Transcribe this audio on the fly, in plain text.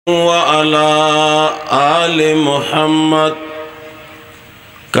وعلى آل محمد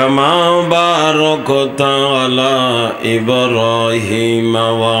كما باركت على إبراهيم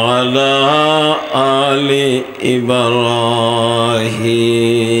وعلى آل إبراهيم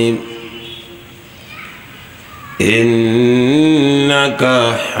إنك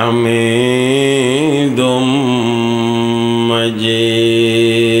حميد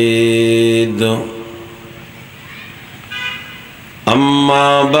مجيد.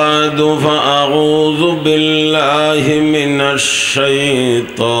 أما بعد فأعوذ بالله من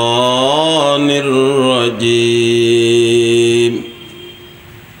الشيطان الرجيم.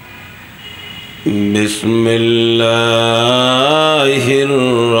 بسم الله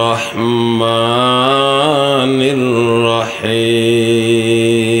الرحمن الرحيم.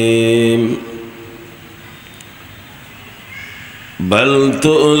 بل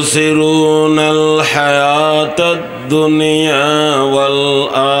تؤثرون الحياة الدنيا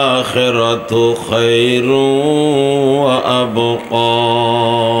والآخرة خير وأبقى.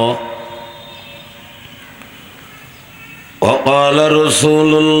 وقال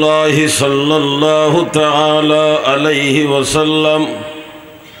رسول الله صلى الله تعالى عليه وسلم: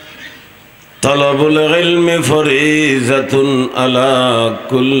 طلب العلم فريضة على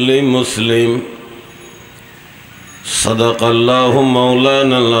كل مسلم. صدق الله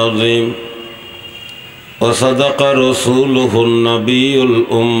مولانا العظيم وصدق رسوله النبي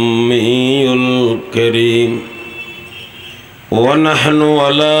الأمي الكريم ونحن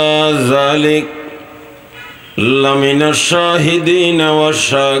على ذلك لمن الشاهدين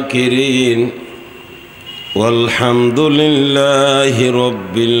والشاكرين والحمد لله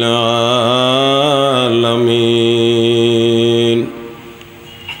رب العالمين.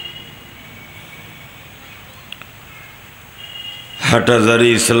 হাটহাজারী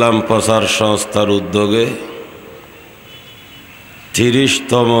ইসলাম প্রচার সংস্থার উদ্যোগে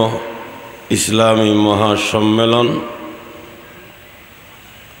 30তম ইসলামী মহাসম্মেলন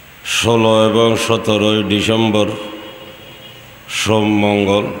 16 এবং 17 ডিসেম্বর সোম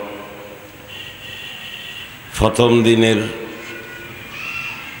মঙ্গল প্রথম দিনের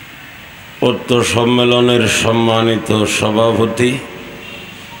উক্ত সম্মেলনের সম্মানিত সভাপতি,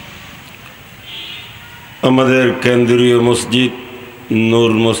 আমাদের কেন্দ্রীয় মসজিদ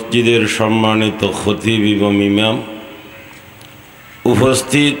নূর মসজিদের সম্মানিত খতিব এবং ইমাম,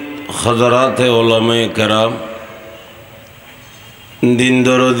 উপস্থিত হযরাতে উলামায়ে কেরাম, দিন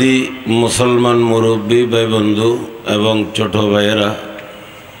দরদি মুসলমান মুরব্বী ভাই বন্ধু এবং ছোট ভাইয়েরা,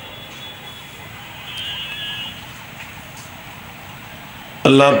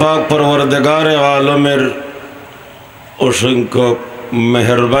 আল্লাহ পাক পরওয়ারদিগারে আলমের অসংখ্য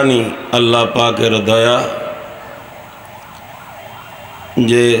মেহরবানি, আল্লাহ পাকের দয়া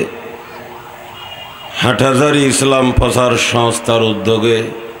যে হাটহাজারী ইসলাম প্রচার সংস্থার উদ্যোগে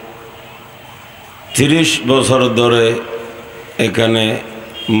 30 বছর ধরে এখানে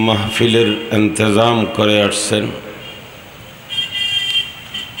মাহফিলের ইন্তজাম করে আসছেন।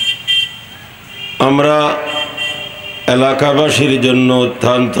 আমরা এলাকাবাসীর জন্য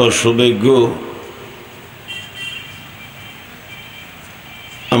অত্যন্ত সৌভাগ্য।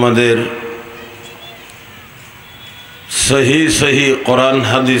 আমাদের সহি কোরআন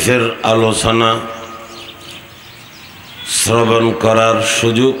হাদিসের আলোচনা শ্রবণ করার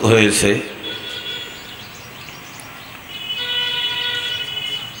সুযোগ হয়েছে।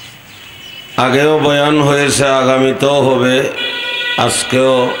 আগেও বয়ান হয়েছে, আগামীতেও হবে,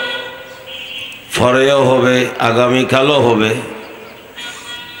 আজকেও পরেও হবে, আগামীকালও হবে।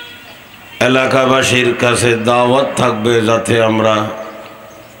 এলাকাবাসীর কাছে দাওয়াত থাকবে যাতে আমরা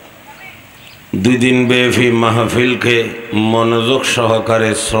 2 দিন ব্যাপী মাহফিলকে মনোযোগ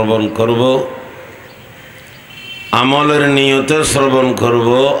সহকারে শ্রবণ করব, আমলের নিয়তে শ্রবণ করব।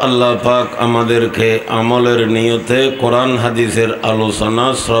 আল্লাহ পাক আমাদেরকে আমলের নিয়তে কোরআন হাদিসের আলোচনা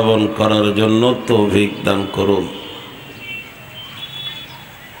শ্রবণ করার জন্য তৌফিক দান করুন।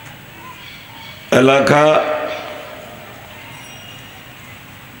 এলাকা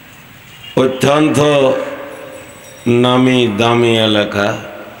অত্যন্ত নামি দামি এলাকা।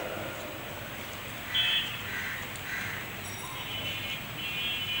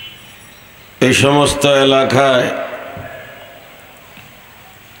 এই সমস্ত এলাকায়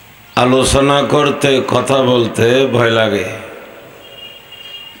আলোচনা করতে, কথা বলতে ভয় লাগে।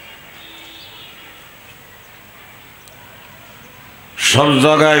 সব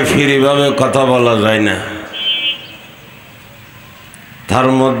জায়গায় ফ্রিভাবে কথা বলা যায় না। তার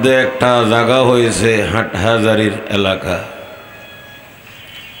মধ্যে একটা জায়গা হয়েছে হাটহাজারীর এলাকা,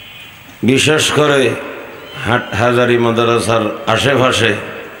 বিশেষ করে হাটহাজারী মাদ্রাসার আশেপাশে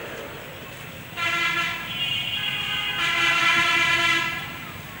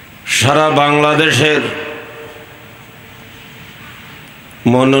সারা বাংলাদেশের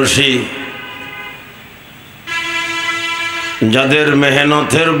মনীষী যাদের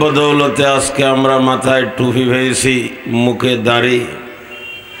মেহনতের বদৌলতে আজকে আমরা মাথায় টুপি পেয়েছি, মুখে দাড়ি,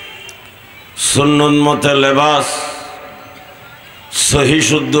 সুন্নত মতে লেবাস, সহি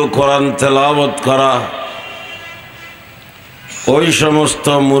শুদ্ধ কোরআন তেলাওয়াত করা, ওই সমস্ত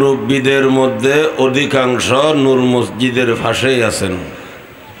মুরব্বীদের মধ্যে অধিকাংশ নূর মসজিদের পাশেই আছেন।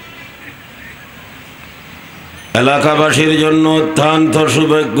 এলাকাবাসীর জন্য অত্যন্ত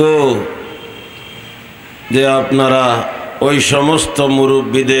সৌভাগ্য যে আপনারা ওই সমস্ত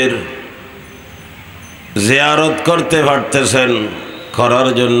মুরব্বীদের জিয়ারত করতে পারতেছেন, করার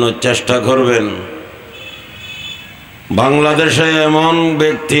জন্য চেষ্টা করবেন। বাংলাদেশে এমন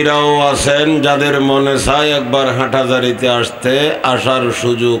ব্যক্তিরাও আছেন যাদের মনে চায় একবার হাঁটাজারিতে আসার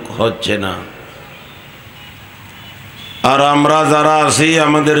সুযোগ হচ্ছে না। আর আমরা যারা আছি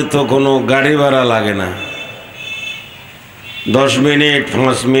আমাদের তো কোনো গাড়ি ভাড়া লাগে না। 10 মিনিট,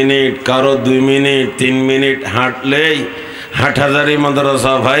 5 মিনিট, কারো 2 মিনিট, 3 মিনিট হাঁটলেই হাটহাজারি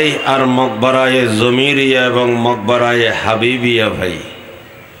মাদ্রাসা ভাই আর মকবরায়ে জমিরিয়া এবং মকবরায়ে হাবিবিয়া ভাই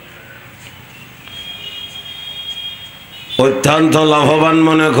অত্যন্ত লাভবান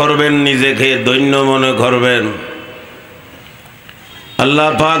মনে করবেন, নিজেকে ধন্য মনে করবেন। আল্লাহ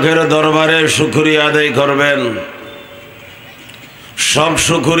পাকের দরবারে শুকরিয়া আদায় করবেন। সব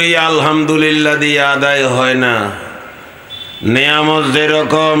শুকরিয়া আলহামদুলিল্লাহ দিয়ে আদায় হয় না। নিয়ামত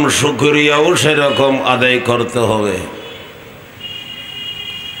যেরকম শুকরিয়াও সেরকম আদায় করতে হবে।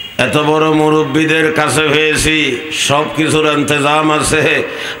 এত বড় মুরব্বীদের কাছে হয়েছি, সব কিছুর ইন্তজাম আছে।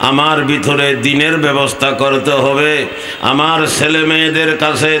 আমার ভিতরে দিনের ব্যবস্থা করতে হবে, আমার ছেলে মেয়েদের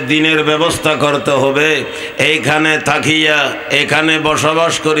কাছে দিনের ব্যবস্থা করতে হবে। এইখানে থাকিয়া এখানে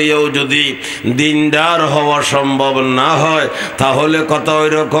বসবাস করিয়াও যদি দিনদার হওয়া সম্ভব না হয়, তাহলে কথা ওই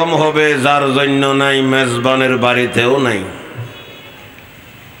রকম হবে যার জন্য নাই মেজবানের বাড়িতেও নাই।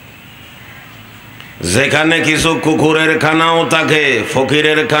 যেখানে কিছু কুকুরের খানাও থাকে,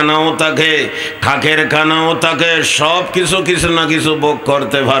 ফকিরের খানাও থাকে, খাকের খানাও থাকে, সব কিছু কিছু না কিছু ভোগ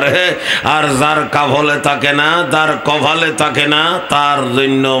করতে পারে। আর যার কাফলে থাকে না, যার কপালে থাকে না, তার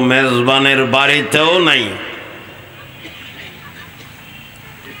জন্য মেজবানের বাড়িতেও নাই।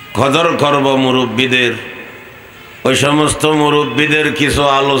 কদর করব মুরব্বীদের। ওই সমস্ত মুরব্বীদের কিছু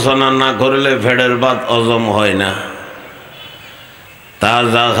আলোচনা না করলে ফেডের ভাত হজম হয় না।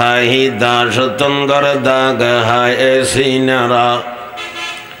 তাজা খাহি দাস তঙ্গর দাগ হায় সিনারা,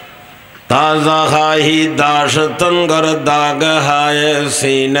 তাজা খাহি দাস তঙ্গর দাগ হায়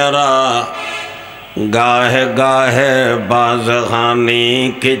সিনারা, গাহে গাহে বাজখানি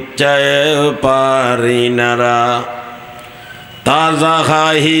কিচ্ছায় পারিনারা। তাজা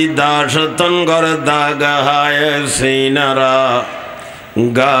খাহি দাস তঙ্গর দাগ হায় সিনারা,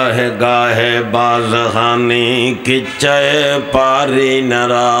 গাহে গাহে বাজখানি কিচ্ছায়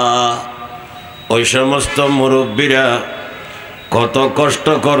পারিনারা। ওই সমস্ত মুরব্বীরা কত কষ্ট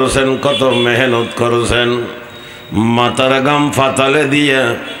করেছেন, কত মেহনত করেছেন। মাথার গাম ফাতালে দিয়া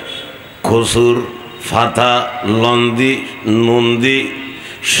খসুর ফাতা লন্দি নন্দি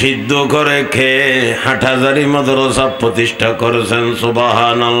সিদ্ধ করে খেয়ে হাটহাজারি মাদ্রাসা প্রতিষ্ঠা করেছেন।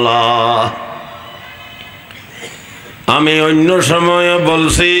 সুবহানাল্লাহ। আমি অন্য সময়ে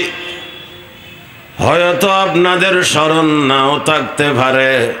বলছি, হয়তো আপনাদের স্মরণ নাও থাকতে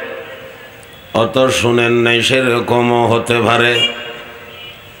পারে, অত শুনেন নাই সেরকমও হতে পারে।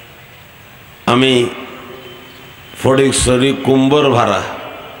 আমি ফটিকছড়ি কুম্বর ভাড়া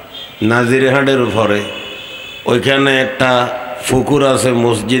নাজিরহাটের পরে ওইখানে একটা পুকুর আছে,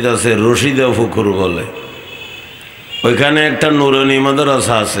 মসজিদ আছে, রশিদা পুকুর বলে। ওইখানে একটা নুরানি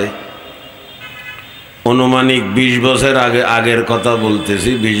মাদ্রাসা আছে। অনুমানিক 20 বছর আগের কথা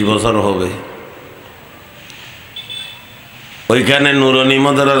বলতেছি, 20 বছর হবে। ওইখানে নুরানি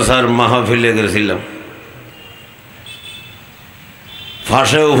মাদ্রাসার মাহফিলে গেছিলাম।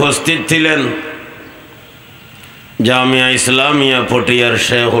 ফাঁসে উপস্থিত ছিলেন জামিয়া ইসলামিয়া পটিয়ার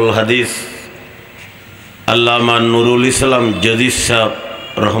শেখুল হাদিস আল্লামা নুরুল ইসলাম জদিদ সাহেব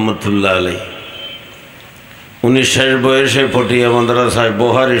রহমতুল্লাহ আলাইহি। উনি শেষ বয়সে পটিয়া মাদ্রাসায়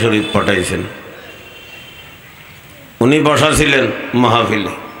বুখারী শরীফ পাঠাইছেন। উনি বসা ছিলেন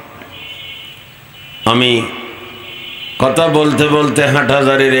মাহফিলে। আমি কথা বলতে বলতে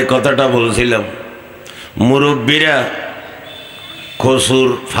হাটহাজারির এ কথাটা বলছিলাম। মুরব্বীরা খসুর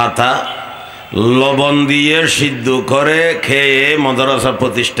ফাতা লবণ দিয়ে সিদ্ধ করে খেয়ে মাদ্রাসা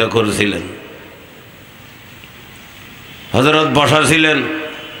প্রতিষ্ঠা করেছিলেন। হযরত বসা ছিলেন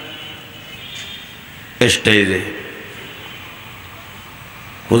স্টেজে।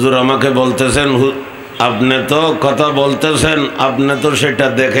 হুজুর আমাকে বলতেছেন, আপনি তো কথা বলতেছেন, আপনি তো সেটা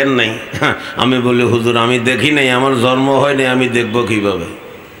দেখেন নাই। আমি বলি হুজুর আমি দেখি নাই, আমার জন্ম হয়নি, আমি দেখব কিভাবে?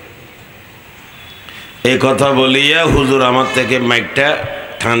 এই কথা বলিয়া হুজুর আমার থেকে মাইকটা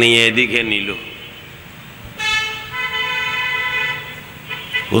টানিয়ে এদিকে নিল।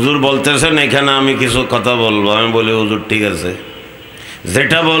 হুজুর বলতেছেন এখানে আমি কিছু কথা বলবো। আমি বলি হুজুর ঠিক আছে,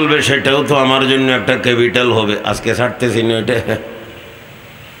 যেটা বলবে সেটাও তো আমার জন্য একটা ক্যাপিটাল হবে। আজকে ছাড়তেছি না এটা।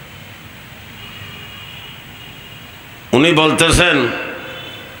 উনি বলতেছেন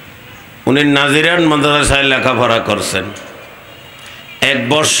উনি নাজিরান মাদ্রাসায় লেখাপড়া করছেন, 1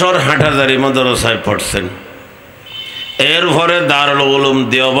 বছর হাটহাজারী মাদ্রাসায় পড়ছেন, এরপরে দারুল উলুম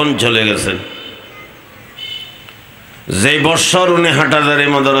দেওবন্দ চলে গেছেন। যে বছর উনি হাটহাজারী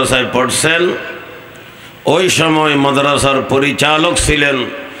মাদ্রাসায় পড়ছেন ওই সময় মাদ্রাসার পরিচালক ছিলেন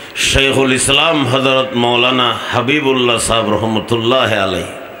শেখুল ইসলাম হযরত মৌলানা হাবিবুল্লাহ সাহেব রহমতুল্লাহ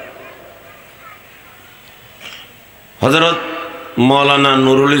আলাইহি। হযরত মৌলানা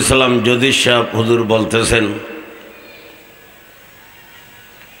নুরুল ইসলাম যদি সাহেব হুজুর বলতেছেন,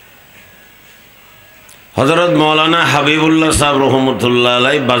 হযরত মৌলানা হাবিবুল্লাহ সাহেব রহমতুল্লাহ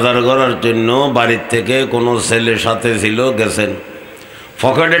আলাইহি বাজার করার জন্য বাড়ির থেকে কোনো ছেলের সাথে ছিল, গেছেন,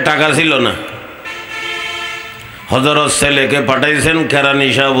 পকেটে টাকা ছিল না। হযরত ছেলেকে পাঠাইছেন কেরানি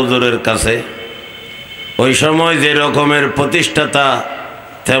সাহেব হুজুরের কাছে। ওই সময় যে রকমের প্রতিষ্ঠাতা,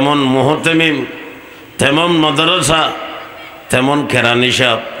 তেমন মুহতামিম, তেমন মাদ্রাসা, তেমন কেরানি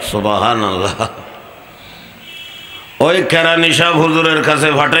সাহেব। সুবহানাল্লাহ। ওই কেরানি সাহেব হুজুরের কাছে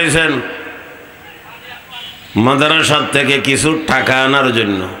পাঠাইছেন মাদ্রাসার থেকে কিছু টাকা আনার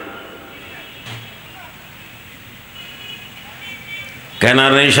জন্য।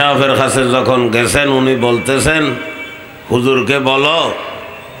 কেরানি সাহেবের কাছে যখন গেছেন উনি বলতেছেন হুজুরকে বলো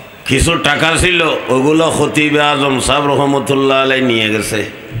কিছু টাকা ছিল ওগুলো খতিবে আজম সাহেব রহমতুল্লাহ আলাইহি নিয়ে গেছে।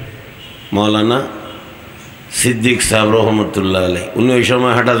 মৌলানা সিদ্দিক সাহেব রহমতুল্লাহ আলাইহি, উনি ওই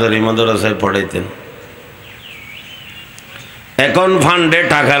সময় হাটহাজারী মাদ্রাসায় পড়াইতেন। এখন ফান্ডে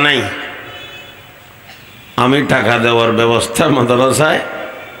টাকা নাই, আমি টাকা দেওয়ার ব্যবস্থা মাদ্রাসায়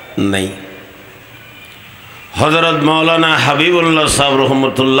নেই। হযরত মৌলানা হাবিবুল্লাহ সাহেব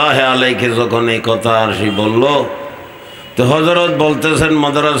রহমতুল্লাহ আলাইহিকে যখন এই কথা আসি বলল, তো হযরত বলতেছেন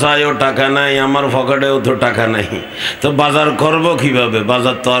মাদ্রাসায়ও টাকা নাই, আমার পকেটেও তো টাকা নাই, তো বাজার করব কিভাবে?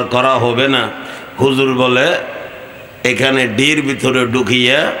 বাজার তো আর করা হবে না। হুজুর বলে এখানে ডির ভিতরে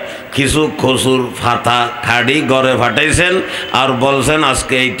ঢুকিয়ে কিছু খসুর ফাতা খাড়ি ঘরে ফাটাইছেন আর বলছেন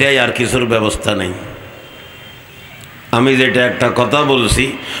আজকে এইটাই, আর কিছুর ব্যবস্থা নেই। আমি যেটা একটা কথা বলছি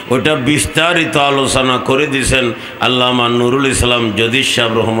ওইটা বিস্তারিত আলোচনা করে দিয়েছেন আল্লামা নুরুল ইসলাম জদিদ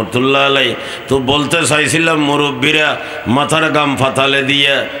সাহেব রহমতুল্লাহ আলাইহি। তো বলতে চাইছিলাম মুরব্বীরা মাথার গাম ফাতালে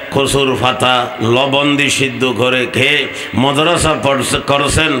দিয়ে খসুর ফাতা লবণ দিয়ে সিদ্ধ করে খেয়ে মাদ্রাসা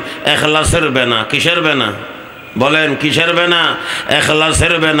করছেন এখলাসের বেনা। কিসের বেনা বলেন? কিসের বেনা?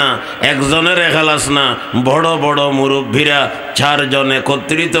 এখলাসের বেনা। একজনের এখলাস না, বড় বড় মুরব্বীরা 4 জন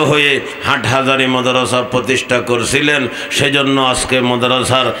একত্রিত হয়ে হাটহাজারী মাদ্রাসা প্রতিষ্ঠা করছিলেন। সেজন্য আজকে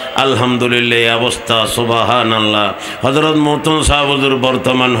মাদ্রাসার আলহামদুলিল্লাহ এই অবস্থা। সুবহানাল্লাহ। হযরত মুহতাম সাহেব হুজুর,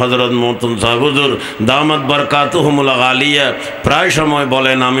 বর্তমান হযরত মুহতাম সাহেব হুজুর দামাত বরকাতুহুমুল আলিয়া প্রায় সময়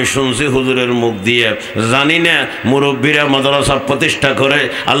বলেন, আমি শুনছি হুজুরের মুখ দিয়ে, জানি না মুরব্বীরা মাদ্রাসা প্রতিষ্ঠা করে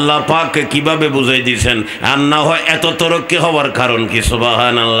আল্লাহ পাককে কিভাবে বুঝাই দিয়েছেন। আর না হয় এত তরক্কি হওয়ার কারণ কি?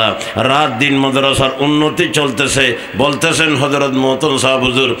 সুবহানাল্লাহ। রাত দিন মাদ্রাসার উন্নতি চলতেছে। বলতেছেন হযরত মুহতাম সাহেব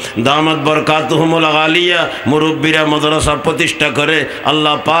হুজুর দামাত বরকাতুহুমুল আলিয়া মুরব্বীরা মাদ্রাসা প্রতিষ্ঠা করে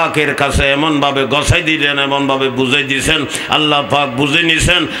আল্লাহ পাকের কাছে এমনভাবে গছাই দিলেন, এমনভাবে বুঝাই দিয়েছেন, আল্লাহ পাক বুঝে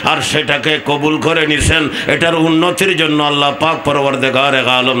নিছেন আর সেটাকে কবুল করে নিছেন। এটার উন্নতির জন্য আল্লাহ পাক পরওয়ারদিগারে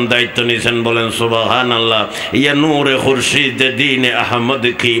আলম দায়িত্ব নিছেন। বলেন সুবহানাল্লাহ। ইয়া নূরে খুরশিদ দীন আহমদ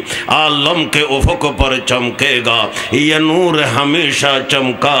কি आलम के उफक पर चमकेगा, ये नूर हमेशा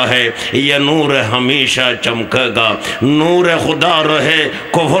चमका है, ये नूर हमेशा चमकेगा। नूर खुदा रहे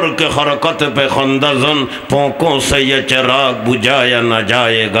कुफर के हरकत पे खंदजन, पोंकों से ये चिराग बुझाया न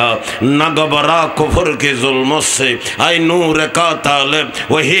जाएगा। न घबरा कुफर के जुल्म से, आई नूर का तालिब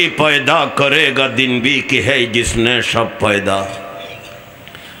वही पैदा करेगा, दिन भी की है जिसने सब पैदा।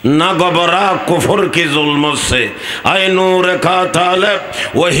 न घबरा कुफर की जुल्म से, आए नूर का तालिब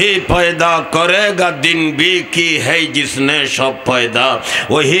वही पैदा करेगा, दिन भी की है जिसने सब पैदा,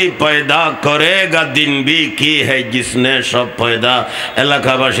 वही पैदा करेगा, दिन भी की है जिसने सब पैदा।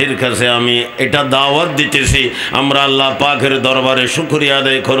 এলাকাবাসীর কাছে আমি এটা দাওয়াত দিতেছি, আমরা আল্লাহ পাকের দরবারে শুকরিয়া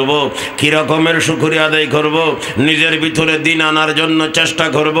আদায় করব। কি রকমের শুকরিয়া আদায় করব? নিজের ভিতরে দিন আনার জন্য চেষ্টা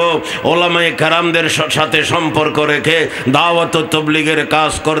করব, ওলামায়ে কেরামদের সাথে সম্পর্ক রেখে দাওয়াত ও তাবলীগের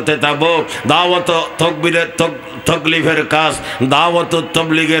কাজ করতে থাকবো। দাওয়াত তকবীরের তকলিফের কাজ, দাওয়াত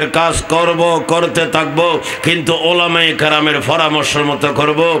তবলিগের কাজ করতে থাকবো, কিন্তু ওলামায়ে কেরামের পরামর্শ মতো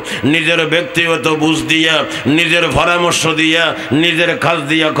করব। নিজের ব্যক্তিগত বুঝ দিয়া, নিজের পরামর্শ দিয়া, নিজের কাজ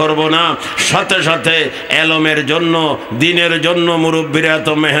দিয়া করব না। সাথে সাথে এলমের জন্য, দিনের জন্য মুরব্বীরা এত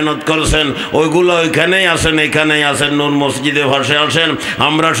মেহনত করছেন, ওইগুলো ওইখানেই আসেন, এখানেই আসেন, নূর মসজিদে ভাসে আসেন।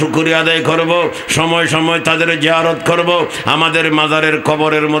 আমরা শুকরিয়া আদায় করব, সময় সময় তাদের জিয়ারত করব। আমাদের মাজারের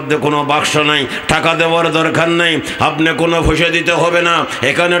কবরের মধ্যে কোনো বাক্স নাই, টাকা দেওয়ার দরকার নাই, আপনি কোনো পয়সা দিতে হবে না।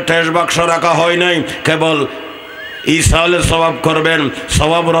 এখানে ট্যাশ বাক্স রাখা হয় নাই, কেবল ইসালে সওয়াব করবেন,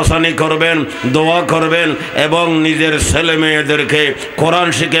 সওয়াব রসানি করবেন, দোয়া করবেন এবং নিজের ছেলে মেয়েদেরকে কোরআন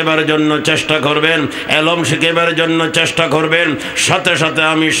শিখেবার জন্য চেষ্টা করবেন, এলম শিখেবার জন্য চেষ্টা করবেন। সাথে সাথে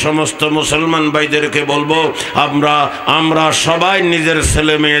আমি সমস্ত মুসলমান ভাইদেরকে বলবো, আমরা সবাই নিজের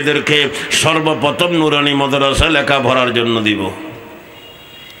ছেলে মেয়েদেরকে সর্বপ্রথম নুরানি মাদ্রাসা লেখাপড়ার জন্য দিব।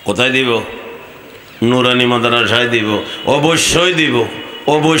 কোথায় দিব? নুরানি মাদ্রাসায় দিব, অবশ্যই দিব,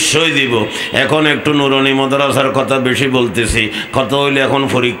 অবশ্যই দিব। এখন একটু নুরানি মাদ্রাসার কথা বেশি বলতেছি, কথা হইলে এখন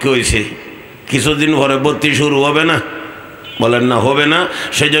পরীক্ষা হয়েছে, কিছুদিন পরে ভর্তি শুরু হবে না, বলেন না হবে না?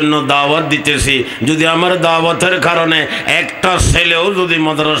 সেজন্য দাওয়াত দিতেছি। যদি আমার দাওয়াতের কারণে একটা ছেলেও যদি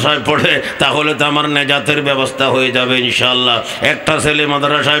মাদ্রাসায় পড়ে, তাহলে তো আমার নেজাতের ব্যবস্থা হয়ে যাবে ইনশাআল্লাহ। একটা ছেলে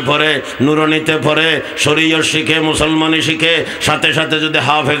মাদ্রাসায় পড়ে, নুরানিতে পড়ে, শরীয়ত শিখে, মুসলমানি শিখে, সাথে সাথে যদি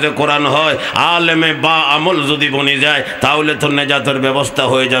হাফেজে কোরআন হয়, আলেমে বা আমল যদি বনে যায়, তাহলে তো নেজাতের ব্যবস্থা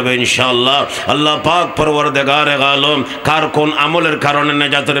হয়ে যাবে ইনশাআল্লাহ। আল্লাহ পাক পরওয়ারদিগারে আলম কার কোন আমলের কারণে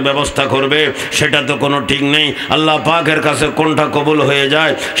নেজাতের ব্যবস্থা করবে সেটা তো কোনো ঠিক নেই। আল্লাহ পাকের কাছে কোনটা কবুল হয়ে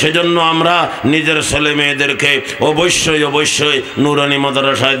যায়। সেজন্য আমরা নিজের ছেলে মেয়েদেরকে অবশ্যই অবশ্যই নুরানি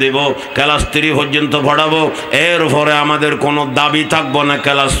মাদ্রাসায় দেব, ক্লাস 3 পর্যন্ত পড়াবো। এরপরে আমাদের কোনো দাবি থাকবো না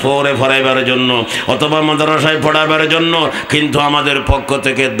ক্লাস 4-এ পড়াইবার জন্য অথবা মাদ্রাসায় পড়াবার জন্য, কিন্তু আমাদের পক্ষ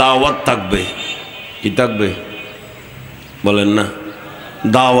থেকে দাওয়াত থাকবে। কি থাকবে বলেন না?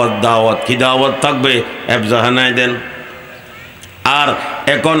 দাওয়াত। দাওয়াত কি দাওয়াত থাকবে? এফজাহানায় দেন। আর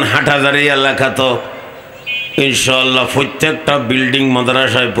এখন হাটহাজারী এলাকা তো ইনশাআল্লাহ প্রত্যেকটা বিল্ডিং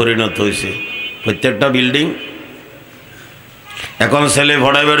মাদ্রাসায় পরিণত হয়েছে, প্রত্যেকটা বিল্ডিং। এখন ছেলে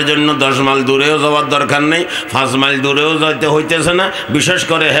পড়াইবার জন্য 10 মাইল দূরেও যাওয়ার দরকার নেই, 5 মাইল দূরেও যাইতে হইতেছে না। বিশেষ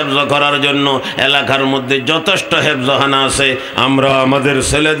করে হেফজ করার জন্য এলাকার মধ্যে যথেষ্ট হেফজখানা আছে, আমরা আমাদের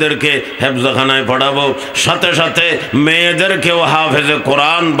ছেলেদেরকে হেফজখানায় পড়াবো। সাথে সাথে মেয়েদেরকেও হাফেজে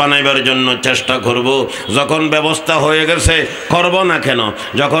কোরআন বানাইবার জন্য চেষ্টা করব। যখন ব্যবস্থা হয়ে গেছে করব না কেন?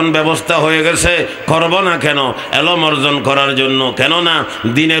 যখন ব্যবস্থা হয়ে গেছে করব না কেন? এলম অর্জন করার জন্য, কেননা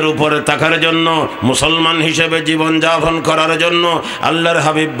দিনের উপরে থাকার জন্য, মুসলমান হিসেবে জীবনযাপন করার জন্য। আল্লাহর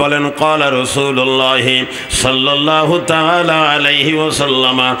হাবিব বলেন, ক্বালা রাসূলুল্লাহ সাল্লাল্লাহু তাআলা আলাইহি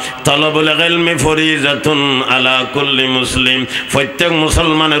ওয়াসাল্লাম, তালাবুল ইলমি ফরিজাতুন আলা কুল্লি মুসলিম। প্রত্যেক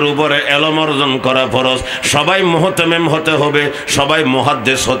মুসলমানের উপরে ইলম অর্জন করা ফরজ। সবাই মুহতামিম হতে হবে, সবাই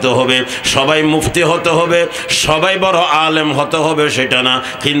মুহাদ্দিস হতে হবে, সবাই মুফতি হতে হবে, সবাই বড় আলেম হতে হবে সেটা না,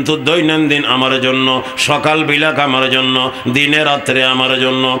 কিন্তু দৈনন্দিন আমার জন্য, সকাল বিলাক আমার জন্য, দিনে রাত্রে আমার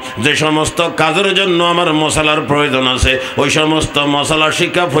জন্য, যে সমস্ত কাজের জন্য আমার মশলার প্রয়োজন আছে, ওই সমস্ত মশলা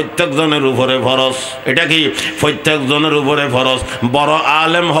শিক্ষা প্রত্যেকজনের উপরে ফরজ। এটা কি? প্রত্যেকজনের উপরে ফরজ। বড়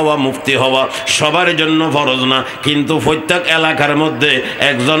আলেম হওয়া, মুফতি হওয়া সবার জন্য ফরজ না, কিন্তু প্রত্যেক এলাকার মধ্যে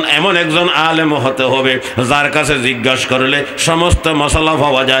এমন একজন আলেম হতে হবে যার কাছে জিজ্ঞাসা করলে সমস্ত মশলা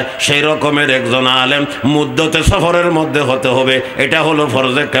পাওয়া যায়, সেই রকমের একজন আলেম মুদ্দতে সফরের মধ্যে হতে হবে। এটা হলো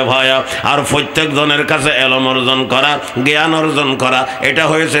ফরজে কিফায়া। আর প্রত্যেকজনের কাছে ইলম অর্জন করা, জ্ঞান অর্জন করা, এটা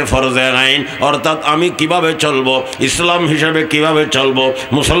হয়েছে ফরজে আইন। অর্থাৎ আমি কিভাবে চলবো, ইসলাম হিসেবে কিভাবে চলবো,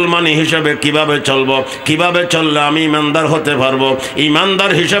 মুসলমানি হিসেবে কিভাবে চলবো, কিভাবে চললে আমি ইমানদার হতে পারবো,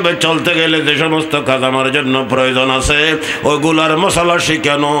 ইমানদার হিসেবে চলতে গেলে যে সমস্ত কাজ আমার জন্য প্রয়োজন আছে, ওইগুলার মশলা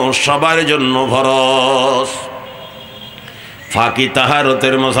শিখানো সবার জন্য ফরজ। ফাঁকি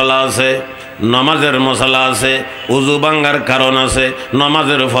তাহারতের মশলা আছে, নামাজের মশলা আছে, উজু ভাঙ্গার কারণ আছে,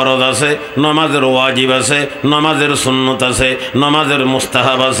 নামাজের ফরজ আছে, নামাজের ওয়াজিব আছে, নামাজের সুন্নত আছে, নামাজের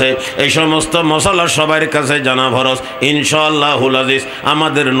মুস্তাহাব আছে। এই সমস্ত মশলা সবার কাছে জানা ফরজ। ইনশাআল্লাহুল আজিজ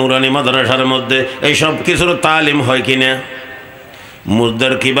আমাদের নুরানি মাদ্রাসার মধ্যে এই সব কিছুর তালিম হয় কিনা?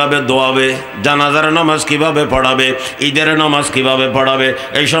 মুর্দার কিভাবে দোয়াবে, জানাজার নামাজ কিভাবে পড়াবে, ঈদের নামাজ কিভাবে পড়াবে,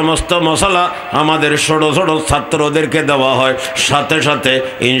 এই সমস্ত মশলা আমাদের ছোট ছোট ছাত্রদেরকে দেওয়া হয়। সাথে সাথে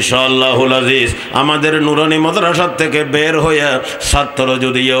ইনশাআল্লাহুল আজিজ আমাদের নুরানি মাদ্রাসার থেকে বের হয়ে ছাত্র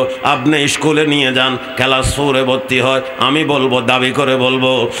যদিও আপনি স্কুলে নিয়ে যান, ক্লাস 4-এ ভর্তি হয়, আমি বলবো, দাবি করে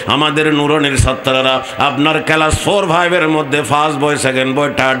বলবো, আমাদের নুরানির ছাত্ররা আপনার ক্লাস 4-5-এর মধ্যে first boy, second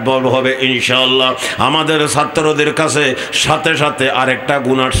boy, third বয় হবে ইনশাআল্লাহ। আমাদের ছাত্রদের কাছে সাথে সাথে আরেকটা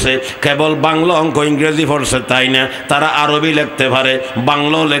গুণ আসছে, কেবল বাংলা অঙ্ক ইংরেজি পড়ছে তাই না, তারা আরবি লিখতে পারে,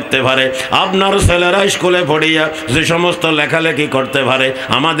 বাংলাও লিখতে পারে। আপনার ছেলেরা স্কুলে পড়িয়া যে সমস্ত লেখালেখি করতে পারে,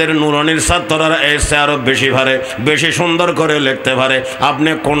 আমাদের নুরানির ছাত্ররা এসে আরো বেশি পারে, বেশি সুন্দর করে লিখতে পারে। আপনি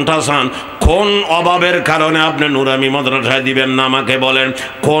কোনটা চান? কোন অভাবের কারণে আপনি নুরানি মাদ্রাসায় দিবেন না আমাকে বলেন?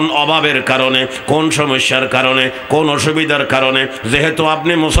 কোন অভাবের কারণে, কোন সমস্যার কারণে, কোন অসুবিধার কারণে? যেহেতু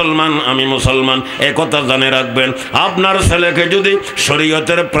আপনি মুসলমান, আমি মুসলমান, একথা জানে রাখবেন। আপনার ছেলেকে যদি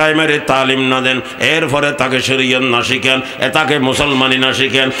শরীয়তের প্রাইমারি তালিম না দেন, এরপরে তাকে শরীয়ত না শিখেন, তাকে মুসলমানি না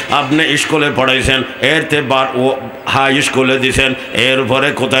শিখেন, আপনি স্কুলে পড়াইছেন, এরতে হাই স্কুলে দিছেন, এরপরে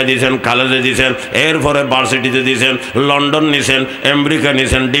কোথায় দিছেন? কলেজে দিছেন, এরপরে ভার্সিটিতে দিছেন, লন্ডন নিছেন, আমেরিকা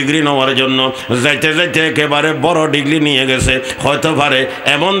নিছেন ডিগ্রি নেওয়ার জন্য। যাইতে যাইতে একেবারে বড় ডিগ্রি নিয়ে গেছে, হয়তো পারে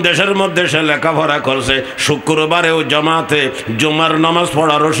এমন দেশের মধ্যে সে লেখাপড়া করছে, শুক্রবারেও জামাতে জুমার নামাজ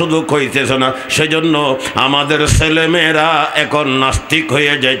পড়ারও সুযোগ হইতেছে না। সেজন্য আমাদের ছেলেমেয়েরা এখন নাস্তিক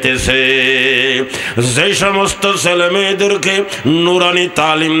হয়ে যাইতেছে। যে সমস্ত ছেলেমেয়েদেরকে নুরানি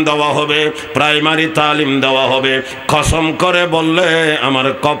তালিম দেওয়া হবে, প্রাইমারি তালিম দেওয়া হবে, কসম করে বললে আমার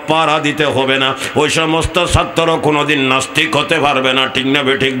কপ্পারা দিতে হবে না, ওই সমস্ত ছাত্র কোনোদিন নাস্তিক হতে পারবে না। ঠিক না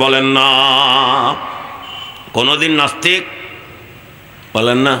বেঠিক বলেন না? কোনোদিন নাস্তিক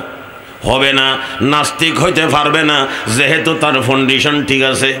বলেন না, হবে না, নাস্তিক হইতে পারবে না। যেহেতু তার ফাউন্ডেশন ঠিক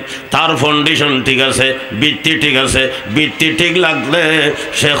আছে, তার ফাউন্ডেশন ঠিক আছে, ভিত্তি ঠিক আছে, ভিত্তি ঠিক লাগলে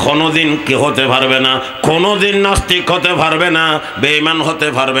সে কোনোদিন কি হতে পারবে না, কোনোদিন নাস্তিক হতে পারবে না, বেঈমান হতে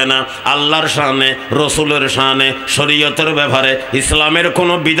পারবে না। আল্লাহর শানে, রসুলের শানে, শরীয়তের ব্যাপারে, ইসলামের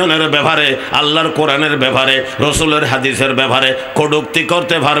কোনো বিধানের ব্যাপারে, আল্লাহর কোরআনের ব্যাপারে, রসুলের হাদিসের ব্যাপারে কটূক্তি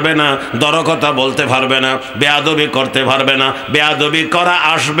করতে পারবে না, দরকথা বলতে পারবে না, বেয়াদবি করতে পারবে না। বেয়াদবি করা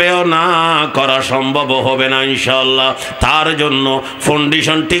আসবেও না, করা সম্ভব হবে না ইনশাআল্লাহ। তার জন্য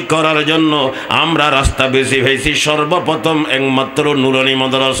ফাউন্ডেশন ঠিক করার জন্য আমরা রাস্তা বেশি হয়েছি সর্বপ্রথম একমাত্র নুরানি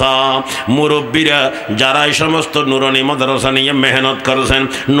মাদ্রাসা। মুরব্বীরা যারা এই সমস্ত নুরানি মাদ্রাসা নিয়ে মেহনত করেছেন,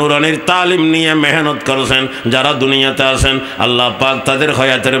 নুরানির তালিম নিয়ে মেহনত করেছেন, যারা দুনিয়াতে আছেন, আল্লাহ পাক তাদের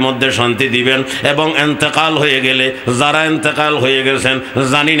হায়াতের মধ্যে শান্তি দিবেন। এবং ইন্তেকাল হয়ে গেলে, যারা ইন্তেকাল হয়ে গেছেন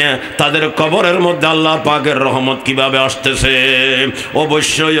জানি না তাদের কবরের মধ্যে আল্লাহ পাকের রহমত কিভাবে আসতেছে।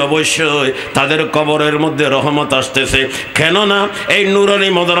 অবশ্যই অবশ্যই তাদের কবরের মধ্যে রহমত আসতেছে। কেননা এই নুরানি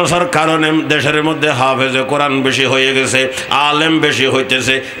মাদ্রাসার কারণে দেশের মধ্যে হাফেজে কোরআন বেশি হয়ে গেছে, আলেম বেশি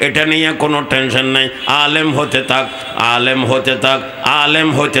হইতেছে। এটা নিয়ে কোনো টেনশন নাই। আলেম হতে থাক, আলেম হতে থাক, আলেম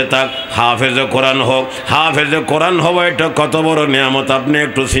হতে থাক, হাফেজে কোরআন হোক। হাফেজে কোরআন হওয়া এটা কত বড় নিয়ামত আপনি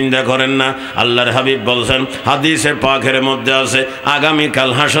একটু চিন্তা করেন না। আল্লাহর হাবিব বলছেন, হাদিসে পাকের মধ্যে আছে, আগামীকাল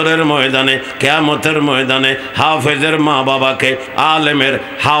হাসরের ময়দানে, কিয়ামতের ময়দানে হাফেজের মা বাবাকে, আলেমের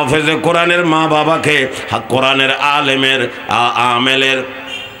হাফেজে কোরআনের মা বাবাকে, কোরআনের আলেমের আমেলের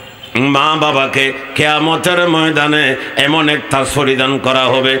মা বাবাকে কিয়ামতের ময়দানে এমন এক তাজ পরিধান করা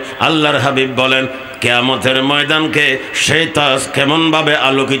হবে। আল্লাহর হাবিব বলেন, কিয়ামতের ময়দানকে সেই তাজ কেমনভাবে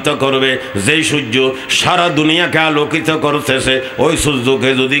আলোকিত করবে? যেই সূর্য সারা দুনিয়াকে আলোকিত করতেছে, ওই সূর্যকে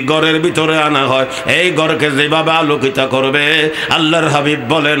যদি ঘরের ভিতরে আনা হয়, এই ঘরকে যেভাবে আলোকিত করবে, আল্লাহর হাবিব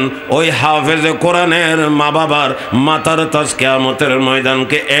বলেন ওই হাফেজে কোরআনের মা বাবার মাথার তাজ কিয়ামতের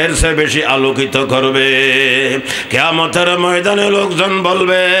ময়দানকে এর চেয়ে বেশি আলোকিত করবে। কিয়ামতের ময়দানে লোকজন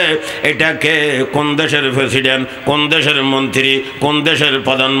বলবে, এটাকে কোন দেশের প্রেসিডেন্ট, কোন দেশের মন্ত্রী, কোন দেশের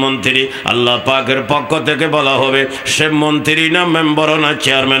প্রধানমন্ত্রী? আল্লাহ পাকের পক্ষ থেকে বলা হবে, সে মন্ত্রী না, মেম্বারও না,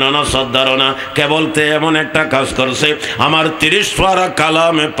 চেয়ারম্যানও না, সর্দারও না, কেবল তে এমন একটা কাজ করছে, আমার 30 পারা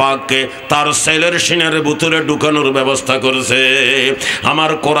কালামে পাককে তার সেলের সিনের ভিতরে ঢুকানোর ব্যবস্থা করছে,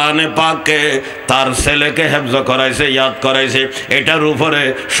 আমার কোরআনে পাককে তার ছেলেকে হেফজ করাইছে, ইয়াদ করাইছে। এটার উপরে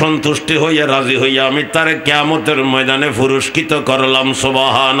সন্তুষ্টি হইয়া, রাজি হইয়া আমি তার কিয়ামতের ময়দানে পুরস্কৃত করলাম।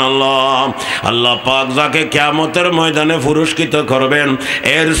 সুবহানাল্লাহ। আল্লাহ পাক যাকে কিয়ামতের ময়দানে পুরস্কৃত করবেন,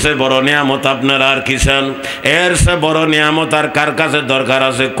 এর সে বড় নিয়ামত আপনারা আর কি চান? এর সে বড় নিয়ামত আর কার কাছে দরকার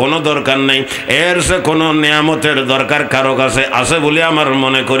আছে? কোনো দরকার নেই। এর সে কোনো নিয়ামতের দরকার কারো কাছে আছে বলে আমার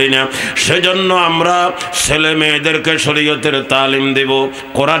মনে করি না। সেজন্য আমরা ছেলে মেয়েদেরকে শরীয়তের তালিম দিব,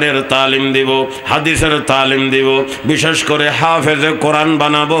 কোরআনের তালিম দিব, হাদিসের তালিম দিব, বিশেষ করে হাফেজে কোরআন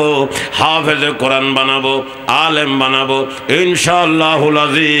বানাবো, হাফেজে কোরআন বানাবো, আলেম বানাবো ইনশাআল্লাহুল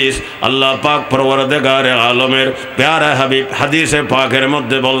আজিজ। আল্লাহ পাক পরওয়ারদিগারে আলমের প্যারা হাবিব হাদিসে পাকের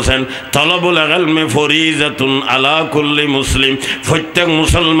মধ্যে বলছেন, তলবুল ইলমি ফরিজাতুন আলা কুল্লি মুসলিম, প্রত্যেক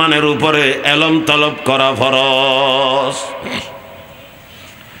মুসলমানের উপরে ইলম তলব করা ফরজ।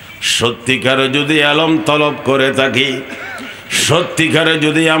 সত্যিকারে যদি ইলম তলব করে থাকি, সত্যিকারে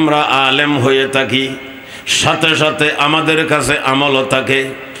যদি আমরা আলেম হয়ে থাকি, সাথে সাথে আমাদের কাছে আমলও থাকে,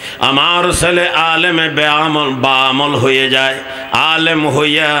 আমার ছেলে আলেমে বেআমল বা আমল হয়ে যায়, আলেম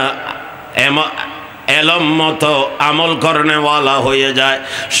হইয়া এলম মতো আমল করনেওয়ালা হয়ে যায়।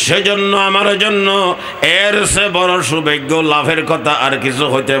 সেজন্য আমার জন্য এর সে বড় সৌভাগ্য লাভের কথা আর কিছু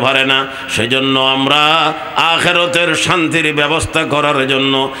হতে পারে না। সেজন্য আমরা আখিরাতের শান্তির ব্যবস্থা করার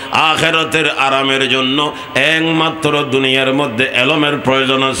জন্য, আখিরাতের আরামের জন্য একমাত্র দুনিয়ার মধ্যে এলমের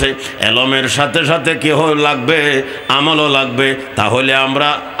প্রয়োজন আছে। এলমের সাথে সাথে কি লাগবে? আমলও লাগবে। তাহলে আমরা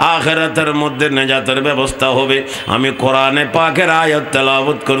আখিরাতের মধ্যে নেজাতের ব্যবস্থা হবে। আমি কোরআনে পাকের আয়াত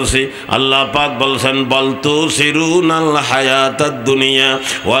তেলাওয়াত করছি। আল্লাহ পাক বলছেন, বল তুসিরুনাল হায়াতাদ দুনিয়া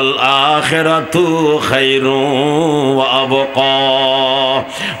ওয়াল আখিরাতু খায়রুন ওয়া আবকা,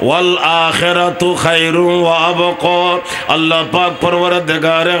 ওয়াল আখিরাতু খায়রুন ওয়া আবকা। আল্লাহ পাক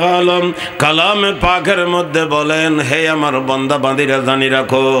পরওয়ারদিগারে আলম কালামে পাকের মধ্যে বলেন, হে আমার বান্দা বান্দীরা, জানি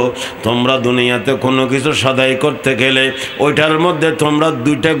রাখো, তোমরা দুনিয়াতে কোনো কিছু সদাই করতে গেলে ওইটার মধ্যে তোমরা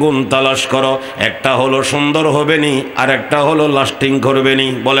দুইটা গুণ তালাশ করো। একটা হলো সুন্দর হবে নি, আর একটা হলো লাস্টিং করবে নি।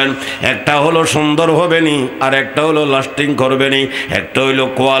 বলেন, একটা হলো সুন্দর হবে নি, আর একটা হলো লাস্টিং করবে নি। একটা হইলো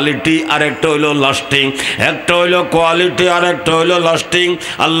কোয়ালিটি, আর একটা হইলো লাস্টিং। একটা হইলো কোয়ালিটি, আর একটা হইলো লাস্টিং।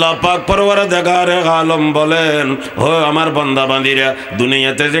 আল্লাহ পাক পরওয়ারদিগারে আলম বলেন, ও আমার বান্দা বান্দীরা,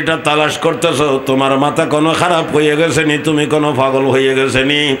 দুনিয়াতে যেটা তালাশ করতেছো, তোমার মাথা কোনো খারাপ হয়ে গেছে নি? তুমি কোনো পাগল হয়ে গেছে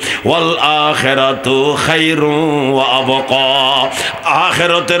নি? ওয়াল আখিরাতু খায়রুন ওয়া আবকা।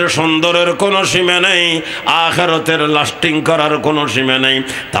 আখিরাতের সুন্দরের কোনো সীমা নেই, আখিরাতের লাস্টিং করার কোনো সীমা নেই।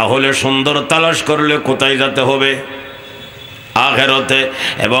 তাহলে সুন্দর তালাশ করলে কোথায় যেতে হবে? আখিরাতে।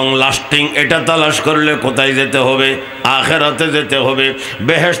 এবং লাস্টিং এটা তালাশ করলে কোথায় যেতে হবে? আখিরাতে যেতে হবে।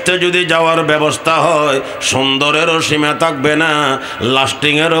 বেহেশতে যদি যাওয়ার ব্যবস্থা হয়, সুন্দরেরও সীমা থাকবে না,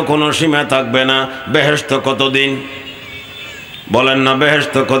 লাস্টিংয়েরও কোনো সীমা থাকবে না। বেহেশত কতদিন? বলেন না,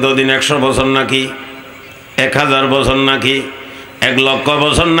 বেহেশত কতদিন? 100 বছর নাকি 1000 বছর নাকি 1 লক্ষ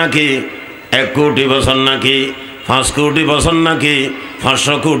বছর নাকি 1 কোটি বছর নাকি 5 কোটি বছর নাকি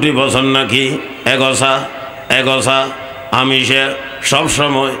 500 কোটি বছর নাকি? এগোসা আমি সে সব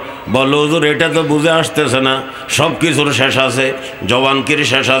সময় বলো, হুজুর এটা তো বুঝে আসতেছে না। সব কিছুর শেষ আছে। জওয়ানকির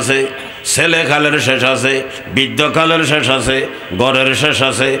শেষ আছে, ছেলেকালের শেষ আছে, বৃদ্ধকালের শেষ আছে, ঘরের শেষ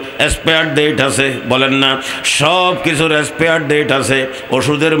আছে, এক্সপায়ার ডেট আছে। বলেন না, সব কিছুর এক্সপায়ার ডেট আছে।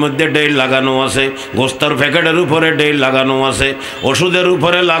 ওষুধের মধ্যে ডেট লাগানো আছে, গোস্তার প্যাকেটের উপরে ডেট লাগানো আছে, ওষুধের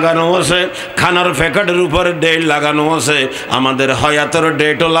উপরে লাগানো আছে, খানার প্যাকেটের উপরে ডেট লাগানো আছে, আমাদের হায়াতের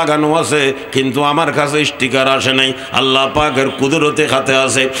ডেটও লাগানো আছে। কিন্তু আমার কাছে স্টিকার আসে নাই, আল্লাহ পাকের কুদরতে হাতে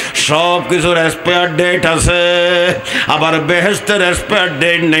আছে। সব কিছুর এক্সপায়ার ডেট আছে। আবার বেহেশতের এক্সপায়ার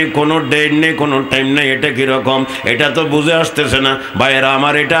ডেট নেই, কোনো ডেট নেই, কোনো টাইম নেই। এটা কীরকম? এটা তো বুঝে আসতেছে না ভাইয়েরা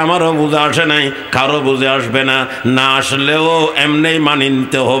আমার। এটা আমারও বুঝে আসে নাই, কারো বুঝে আসবে না। না আসলেও এমনি মানি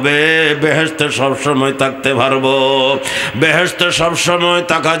নিতে হবে। বেহেশতে সবসময় থাকতে পারবো, বেহেশতে সবসময়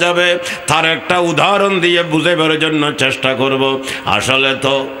থাকা যাবে। তার একটা উদাহরণ দিয়ে বুঝাবার জন্য চেষ্টা করব। আসলে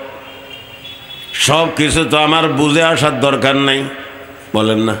তো সব কিছু তো আমার বুঝে আসার দরকার নাই।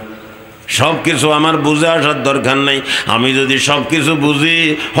 বলেন না, সব কিছু আমার বুঝে আসার দরকার নেই। আমি যদি সব কিছু বুঝি,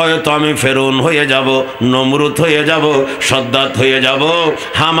 হয়তো আমি ফেরৌন হয়ে যাব, নমরুদ হয়ে যাব, সদ্দাত হয়ে যাব,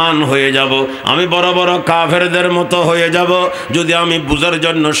 হামান হয়ে যাব, আমি বড় বড় কাফেরদের মতো হয়ে যাব। যদি আমি বুঝার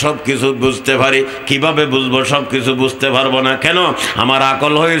জন্য সব কিছু বুঝতে পারি, কিভাবে বুঝবো? সব কিছু বুঝতে পারবো না। কেন? আমার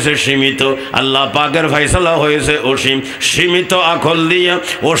আকল হয়েছে সীমিত, আল্লাহ পাকের ফায়সালা হয়েছে অসীম। সীমিত আকল দিয়ে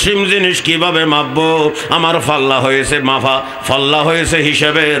অসীম জিনিস কিভাবে মাপবো? আমার ফাল্লা হয়েছে মাফা, ফাল্লা হয়েছে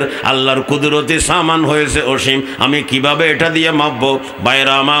হিসেবের, আল্লাহর কুদরতি সামান হয়েছে অসীম। আমি কিভাবে এটা দিয়ে মাপবো?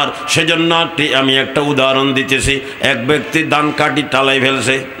 বাইরা আমার, সেজন্য আমি একটা উদাহরণ দিতেছি। এক ব্যক্তি ধান কাটি টালাই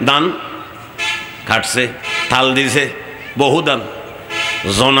ফেলছে, ধান কাটছে, তাল দিছে, বহু ধান,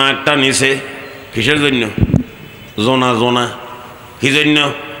 জোনা একটা নিছে। কিসের জন্য? জোনা কি জন্য?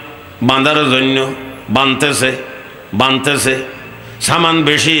 বাঁধার জন্য। বাঁধতেছে সামান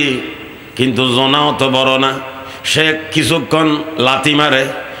বেশি, কিন্তু জোনা অত বড় না। সে কিছুক্ষণ লাথি মারে,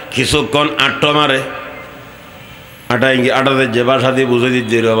 কিছুক্ষণ আট্ট মারে। আটাতে যে ভাষা দিয়ে বুঝে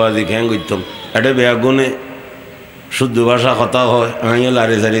দিতে বাজি খেয়ে করতাম, এটা বেগুনে শুদ্ধ ভাষা কথা হয়। আমি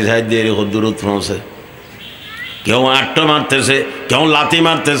লারি সারি সাইড দিয়ে দূরত পৌঁছে। কেউ আট্ট মারতেছে, কেউ লাথি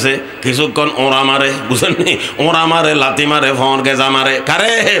মারতেছে, কিছুক্ষণ ওঁড়া মারে। বুঝেননি? ওঁড়া মারে, লাথি মারে, ফোঁর গেজা মারে।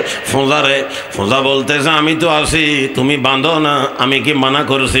 কারে? ফোঁজারে। ফোঁজা বলতেছে, আমি তো আছি, তুমি বাঁধো না, আমি কি মানা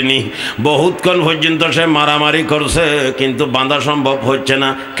করছিনি? বহুতক্ষণ পর্যন্ত সে মারামারি করছে, কিন্তু বাঁধা সম্ভব হচ্ছে না।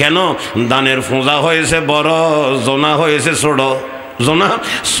 কেন? দানের ফোঁজা হয়েছে বড়, জোনা হয়েছে ছোট। জোনা,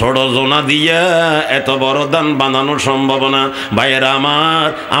 ছোট জোনা দিয়া এত বড় দান বানানো সম্ভব না। ভাইয়েরা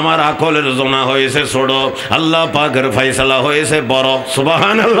আমার আকলের জোনা হয়েছে ছোট, আল্লাহ পাকের ফয়সালা হয়েছে বড়।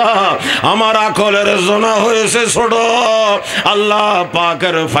 সুবহানাল্লাহ। আমার আকলের জোনা হয়েছে ছোট, আল্লাহ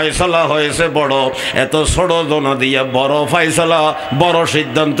পাকের ফয়সালা হয়েছে বড়। এত ছোট জোনা দিয়া বড় ফয়সালা, বড়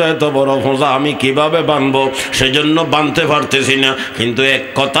সিদ্ধান্ত, এত বড় ফোঁজা আমি কিভাবে বানবো? সেজন্য বানতে পারতেছি না। কিন্তু এক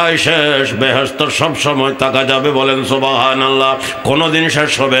কথাই শেষ, বেহেশত সব সময় থাকা যাবে। বলেন সুবহানাল্লাহ। কোনোদিন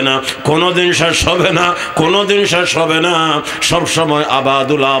শেষ হবে না, কোনোদিন শেষ হবে না, কোনোদিন শেষ হবে না। সব সময়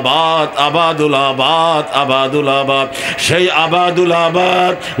আবাদুল আবাদ, আবাদুল আবাদ, আবাদুল আবাদ। সেই আবাদুল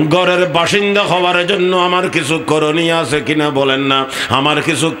আবাদ ঘরের বাসিন্দা হওয়ার জন্য আমার কিছু করণীয় আছে কিনা বলেন না? আমার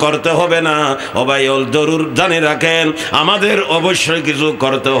কিছু করতে হবে না। ও ভাই, জরুর জানি রাখেন, আমাদের অবশ্যই কিছু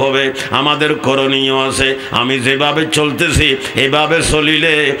করতে হবে, আমাদের করণীয় আছে। আমি যেভাবে চলতেছি এভাবে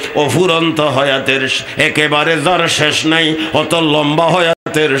চলিলে অফুরন্ত হয়াতের একেবারে যার শেষ নাই, অত লম্বা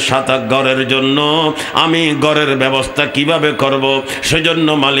হয়াতের সাথা ঘরের জন্য আমি ঘরের ব্যবস্থা কিভাবে করব? সেজন্য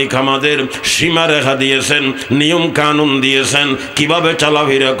মালিক আমাদের সীমারেখা দিয়েছেন, নিয়ম কানুন দিয়েছেন, কিভাবে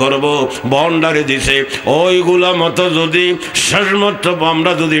চলাফেরা করব বাউন্ডারি দিছে। ওইগুলা মতো যদি শেষ মতো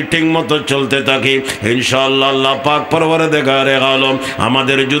আমরা যদি ঠিক মতো চলতে থাকি, ইনশাআল্লাহ আল্লাহ পাক পরওয়ারদিগারে আলম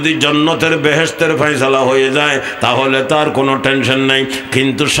আমাদের যদি জান্নাতের বেহেশতের ফয়সালা হয়ে যায়, তাহলে তার কোনো টেনশন নাই।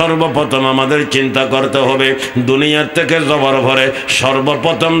 কিন্তু সর্বপ্রথম আমাদের চিন্তা করতে হবে, দুনিয়ার থেকে জবর ভরে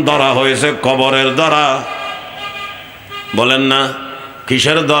সর্বপ্রথম ধরা হয়েছে কবরের ধরা। বলেন না,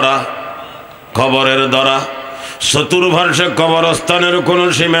 কিসের ধরা? কবরের ধরা। চতুর্পার্শ্বে কবরস্থানের কোনো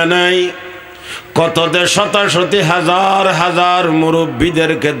সীমা নেই। কত শতাশতি হাজার হাজার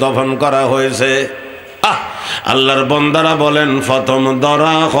মুরব্বীদেরকে দফন করা হয়েছে। আল্লাহর বান্দারা বলেন, প্রথম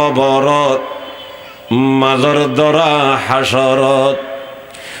ধরা কবরত, মাঝর ধরা হাসরত,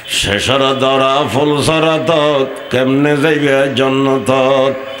 শেষর ধরা ফুলসরাতত, কেমনে যাইবে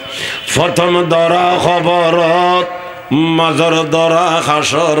জান্নাতত। প্রথম ধরা কবরত, মাঝর ধরা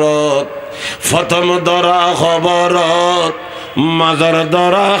হাসরত, প্রথম ধরা কবরত, মাজার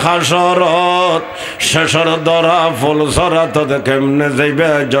ধরা হাসরত, শেষর ধরা ফুলসরাতত, কেমনে যাইবে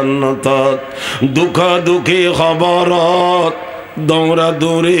জান্নাতত। দুঃখ দুঃখী খবরত, দৌড়া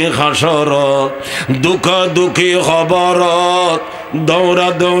দৌড়ি হাসরত, দুঃখ দুঃখী খবরত, দৌড়া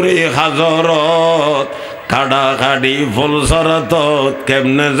দৌড়ি হাজরত, কাডাকাডি ফুলসরাতত,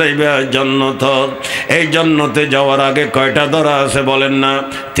 কেমনে যাইবে জান্নাতত। এই জান্নাতে যাওয়ার আগে কয়টা ধরা আছে বলেন না?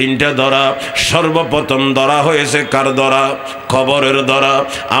 তিনটা ধরা। সর্বপ্রথম ধরা হয়েছে কার ধরা? কবরের ধরা।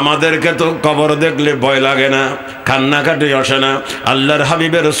 আমাদেরকে তো কবর দেখলে ভয় লাগে না, কান্নাকাটি আসে না। আল্লাহর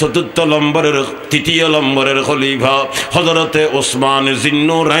হাবিবের চতুর্থ নম্বরের, তৃতীয় নম্বরের খলিফা হযরতে ওসমান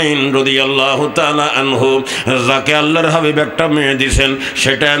জিন্নুরাইন রাদিয়াল্লাহু তাআলা আনহু, যাকে আল্লাহর হাবিব একটা মেয়ে দিয়েছেন,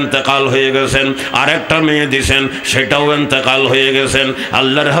 সেটা ইন্তেকাল হয়ে গেছেন। আরেকটা মেয়ে দিয়েছেন, সেটাও ইন্তেকাল হয়ে গেছেন।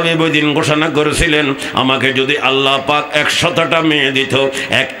 আল্লাহর হাবিব ওই দিন ঘোষণা করেছিলেন, আমাকে যদি আল্লাহ পাক 100টা মেয়ে দিত,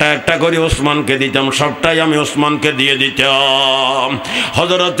 একটা একটা করে ওসমানকে দিতাম, সবটাই আমি ওসমানকে দিয়ে দিতাম।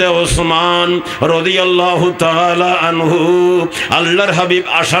 হযরতে ওসমান রাদিয়াল্লাহু তাআলা আনহু, আল্লাহর হাবিব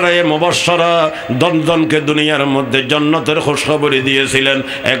আশারায়ে মুবাশশারা দনজনকে দুনিয়ার মধ্যে জান্নাতের খুশখবরি দিয়েছিলেন।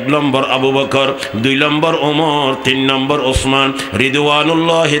 1 নম্বর আবু বকর, 2 নম্বর ওমর, 3 নম্বর ওসমান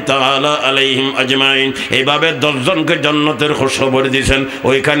রিদওয়ানুল্লাহি তাআলা আলাইহিম আজমাইন। এইভাবে 10 জনকে জান্নাতের খুশখবরি দিয়েছেন।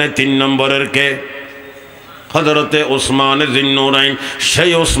 ওইখানে 3 নম্বরের কে? হযরতে ওসমান জিন্নুরাইন।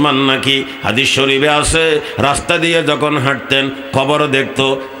 সেই ওসমান নাকি হাদিস শরীফে আছে, রাস্তা দিয়ে যখন হাঁটতেন কবর দেখতো,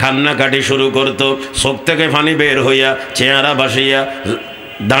 কান্নাকাটি শুরু করতো, চোখ থেকে পানি বের হইয়া, চেহারা ভাসিয়া,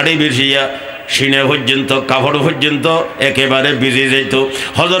 দাড়ি ভিজিয়া, সিনে পর্যন্ত, কাপড় পর্যন্ত একেবারে ভিজে যেত।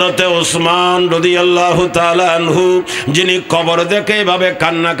 হযরতে ওসমান রাদিয়াল্লাহু তাআলা আনহু, যিনি কবর দেখে এভাবে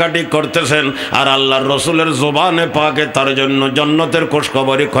কান্নাকাটি করতেছেন, আর আল্লাহর রসুলের জবানে পাকে তার জন্য জান্নাতের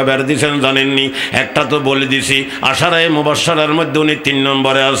খুশখবরি খবর দিয়েছেন, জানেননি? একটা তো বলে দিছি, আশারায়ে মুবাশশারার মধ্যে উনি 3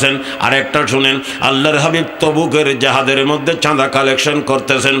 নম্বরে আছেন। আর একটা শুনেন, আল্লাহর হাবিব তবুকের জেহাদের মধ্যে চাঁদা কালেকশন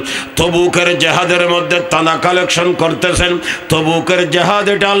করতেছেন। তবুকের জেহাদের মধ্যে চাঁদা কালেকশন করতেছেন। তবুকের জেহাদ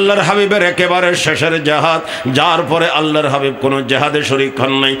এটা আল্লাহর হাবিবের একেবারে শেষের জাহাদ, যার পরে আল্লাহর হাবিব কোন জাহাদে শরীক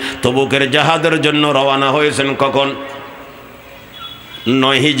হন নাই। তবুকের জাহাদের জন্য রওনা হয়েছেন কখন?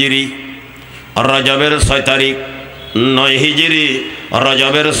 9 হিজরি রজবের 6 তারিখ। 9 হিজরি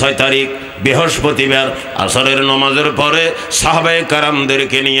রজবের 6 তারিখ বৃহস্পতিবার আসরের নামাজের পরে সাহাবায়ে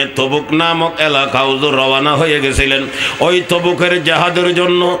কেরামদেরকে নিয়ে তবুক নামক এলাকা হুজুর রওনা হয়ে গেছিলেন। ওই তবুকের জিহাদের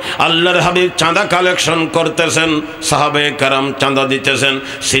জন্য আল্লাহর হাবিব চাঁদা কালেকশন করতেছেন, সাহাবায়ে কেরাম চাঁদা দিতেছেন,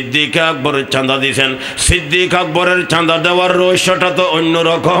 সিদ্দিক আকবর চাঁদা দিয়েছেন। সিদ্দিক আকবরের চাঁদা দেওয়ার রহস্যটা তো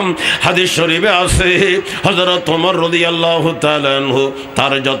অন্যরকম। হাদিস শরীফে আছে হযরত ওমর রাদিয়াল্লাহু তাআলা আনহু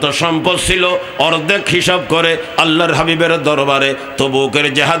তার যত সম্পদ ছিল অর্ধেক হিসাব করে আল্লাহর হাবিবের দরবারে তবুকের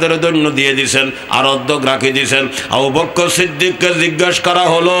জিহাদের জন্য দিয়ে দিয়েছেন, আর অর্ধেক রাখি দিয়েছেন। আবু বকর সিদ্দিককে জিজ্ঞাসা করা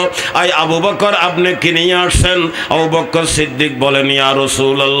হলো, আই আবু বকর আপনি কি নিয়ে আসছেন? আবু বকর সিদ্দিক বলেন, ইয়া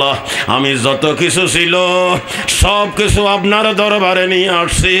রাসূলুল্লাহ আমি যত কিছু ছিল সব কিছু আপনার দরবারে নিয়ে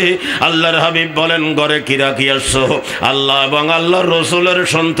আসছি। আল্লাহর হাবিব বলেন, ঘরে কি রাখি আসছো? আল্লাহ এবং আল্লাহর রসুলের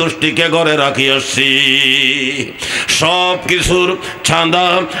সন্তুষ্টিকে ঘরে রাখি আসছি। সব কিছুর চাঁদা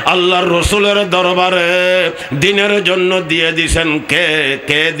আল্লাহর রসুলের দরবারে দিনের জন্য দিয়ে দিছেন।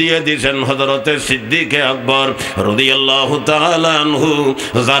 কে দিয়ে দিছেন? হযরতে সিদ্দিক আকবর রাদিয়াল্লাহু তাআলা আনহু,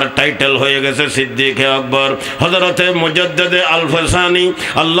 যার টাইটেল হয়ে গেছে সিদ্দিক আকবর। হযরতে মুজাদ্দিদ আল ফাসানি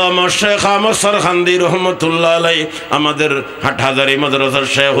আল্লামা শেখ আহমদ সরখান্দি রহমতুল্লাহ আলাইহি, আমাদের হাটহাজারী মাদ্রাসার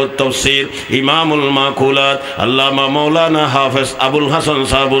শেখুত তাফসীর ইমামুল মাকুলাত আল্লামা মাওলানা হাফেজ আবুল হাসান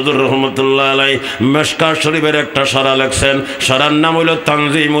সাহেব হুজুর রহমতুল্লাহ আলাইহি মিশকাত শরীফের একটা সরা লেখছেন। সরার নাম হলো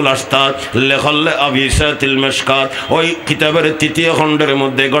তানজিমুল আস্তাদ লেখলে আবিসাতিল মিশকাত। ওই কিতাবের তৃতীয় খণ্ডের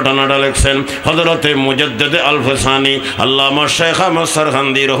মধ্যে ঘটনাটা লেখছেন হযরতে মুজাদ্দিদ আল ফাসানি আল্লামা শেখ আহমদ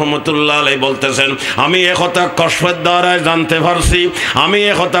সরখান্দি রহমতুল্লাহ আলাইহি বলতেছেন, আমি একথা কসফের দ্বারায় জানতে পারছি, আমি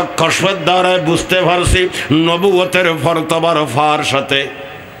একথা কসফের দ্বারায় বুঝতে পারছি, নবুয়তের মর্তবার ফার সাথে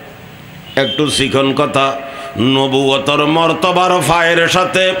একটু শিখন কথা, নবুয়তের মর্তবার ফায়ের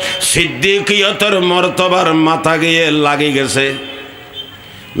সাথে সিদ্দিকিয়তের মর্তবার মাথা গিয়ে লাগি গেছে।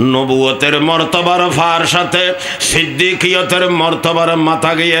 নবুয়তের মর্তবার ফার সাথে সিদ্দিকিয়তের মর্তবার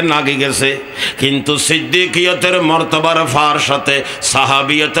মাথা গিয়ে লাগি গেছে, কিন্তু সিদ্দিকিয়তের মর্তবার ফার সাথে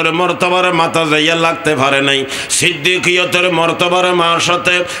সাহাবিয়তের মর্তবার মাথা যাইয়া লাগতে পারে নাই। সিদ্দিকিয়তের মর্তবার মার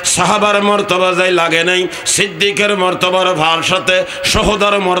সাথে সাহাবার মর্তবা যাই লাগে নাই। সিদ্দিকের মর্তবার ফার সাথে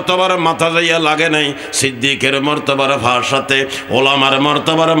শহীদার মর্তবার মাথা যাইয়া লাগে নাই। সিদ্দিকের মর্তবার ফার সাথে ওলামার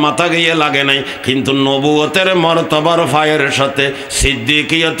মর্তবার মাথা গিয়ে লাগে নাই, কিন্তু নবুয়তের মর্তবার ফায়ের সাথে সিদ্দিক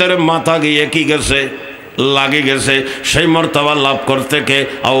মাথা গিয়ে কি গেছে? লাগে গেছে। সেই মর্তবা লাভ করতে কে?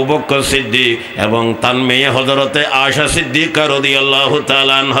 আবু বকর সিদ্দিক এবং তার মেয়ে হযরতে আয়েশা সিদ্দিকা রাদিয়াল্লাহু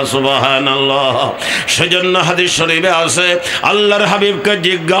তাআলা আনহা। সুবহানাল্লাহ। সেজন্য হাদিস শরীফে আছে আল্লাহর হাবিবকে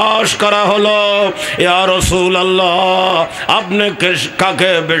জিজ্ঞাসা করা হলো, ইয়া রাসূলুল্লাহ আপনি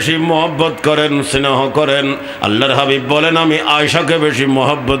কাকে বেশি মহব্বত করেন, স্নেহ করেন? আল্লাহর হাবিব বলেন, আমি আয়েশাকে বেশি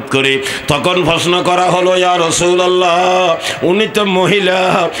মহব্বত করি। তখন প্রশ্ন করা হলো, ইয়া রাসূলুল্লাহ উনি তো মহিলা,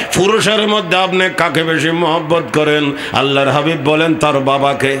 পুরুষের মধ্যে আপনি কাকে বেশি মহব্বত করেন? আল্লাহর হাবিব বলেন, তার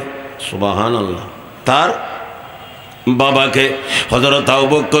বাবাকে। সুবহানাল্লাহ, তার বাবাকে। হযরত আবু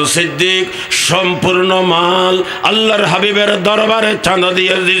বকর সিদ্দিক সম্পূর্ণ মাল আল্লাহর হাবিবের দরবারে চাঁদা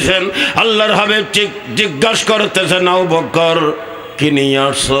দিয়ে দিয়েছেন। আল্লাহর হাবিব জিজ্ঞাসা করতেছেন, আবু বকর কি নিয়ে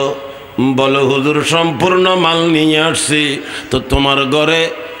আসছো? বলো, হুজুর সম্পূর্ণ মাল নিয়ে আসছি। তো তোমার ঘরে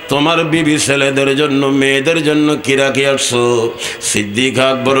তোমার বিবি ছেলেদের জন্য মেয়েদের জন্য কি রাখি আসছো? সিদ্দিক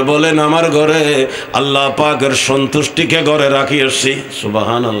আকবর বলেন, আমার ঘরে আল্লাহ পাকের সন্তুষ্টিকে ঘরে রাখি আসছি।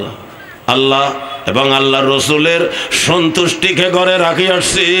 সুবহানাল্লাহ। আল্লাহ এবং আল্লাহ রসুলের সন্তুষ্টিকে ঘরে রাখি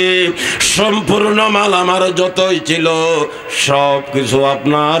আসছি। সম্পূর্ণ মাল আমার যতই ছিল সব কিছু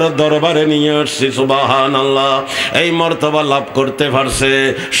আপনার দরবারে নিয়ে আসছি। সুবহানাল্লাহ। এই মর্তবা লাভ করতে পারছে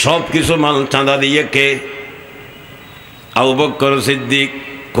সব কিছু মাল চাঁদা দিয়ে কে? আবু বকর সিদ্দিক।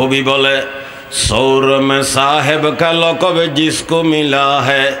 কবি বলে, সৌর মে সাহেব কা লকব জিসকো মিলা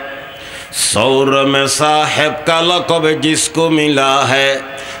है, सौर में साहेब का लक़ब जिसको मिला है,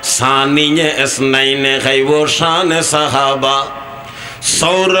 सानिए इसनैन है वो शान सहाबा।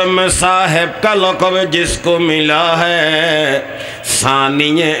 सौर में साहेब का लक़ब जिसको मिला है,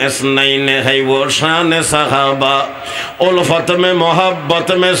 सानिए इसनैन है वो शान सहाबा। उल्फत में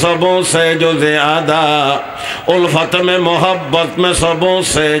मोहब्बत में सबों से जो ज़्यादा, उल्फत में मोहब्बत में सबों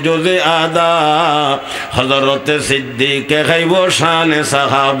से जो ज़्यादा, हज़रत सिद्दीक़ है वो शान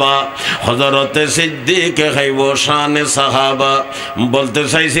सहाबा, हज़रत सिद्दीक़ है वो शान सहाबा। বলতে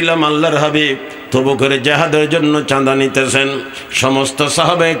চাইছিলাম আল্লাহর হাবিব তবুকের জেহাদের জন্য চাঁদা নিতেছেন। সমস্ত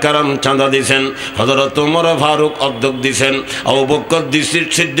সাহাবায়ে কেরাম চাঁদা দিছেন। হযরত ওমর ফারুক অর্ধেক দিছেন, আবু বকর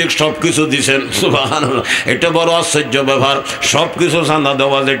সিদ্দিক সব কিছু দিছেন। সুবহানাল্লাহ, এটা বড় আশ্চর্য ব্যাপার। সব কিছু চাঁদা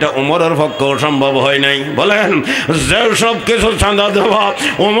দেওয়া যেটা ওমরের পক্ষেও সম্ভব হয় নাই। বলেন, যে সব কিছু চাঁদা দেওয়া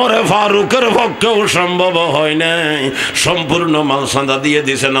ওমর ফারুকের পক্ষেও সম্ভব হয় নাই, সম্পূর্ণ মাল চাঁদা দিয়ে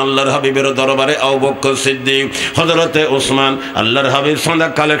দিছেন আল্লাহর হাবিবের দরবারে আবু বকর সিদ্দিক, হযরতে ওসমান। আল্লাহর হাবিব চাঁদা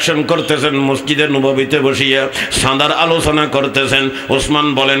কালেকশন করতেছেন মসজিদে নববীতে বসিয়া, চাঁদার আলোচনা করতেছেন। ওসমান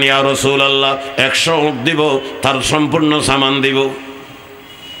বলেন, ইয়া রাসূলুল্লাহ, 100 উট দিব, তার সম্পূর্ণ সামান দিব।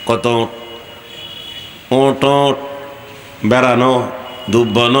 কত উট? বেড়ানো,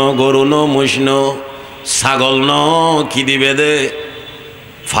 দুব্বন, গরু ন, মহিষ ন, ছাগল ন, কি দিবে দে?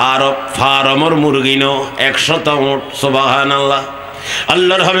 ফার্মর মুরগি ন, 100টা উট। সুবহানাল্লাহ।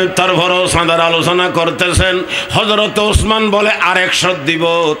 আল্লাহর হাবিব তারপরও চাঁদার আলোচনা করতেছেন। হযরত ওসমান বলে, আর 100 দিব,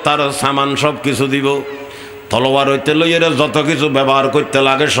 তার সামান সব কিছু দিব। তলোয়ার হইতে লইয়ের যত কিছু ব্যবহার করতে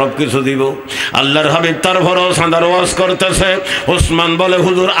লাগে সব কিছু দিব। আল্লাহর হাবিব তারপরও চাঁদার ওয়াজ করতেছে। ওসমান বলে,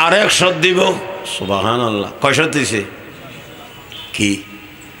 হুজুর আর 100 দিব। সুবহানাল্লাহ। কয়শো দিছে? কি?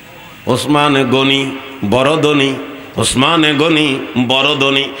 ওসমানে গনি বড় ধনী, ওসমানে গনি বড়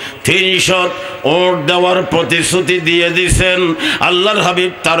ধনী। 300 ওট দেওয়ার প্রতিশ্রুতি দিয়ে দিছেন আল্লাহর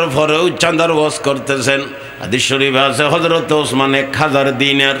হাবিব। তারপরেও চাঁদার ওয়াজ করতেছেন। হাদিস শরীফে আছে, হযরত ওসমান 1000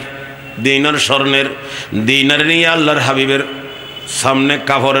 দিনার স্বর্ণের দিনার নিয়ে আল্লাহর হাবিবের সামনে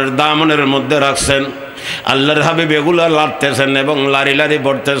কাপড়ের দামনের মধ্যে রাখছেন। আল্লাহর হাবিব এগুলা লাড়তেছেন এবং লারি লারি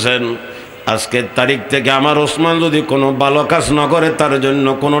পড়তেছেন। আজকের তারিখ থেকে আমার ওসমান যদি কোনো ভালো কাজ না করে তার জন্য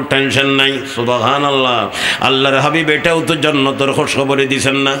কোনো টেনশন নাই। সুবহানাল্লাহ। আল্লাহর হাবিব এটাও তো জান্নাতের খবরই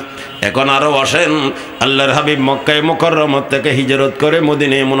দিছেন না। এখন আরও আসেন, আল্লাহর হাবিব মক্কায় মুকাররমা থেকে হিজরত করে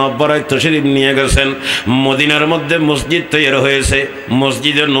মদিনায়ে মুনাওয়ারায় তশরিফ নিয়ে গেছেন। মদিনার মধ্যে মসজিদ তৈরি হয়েছে,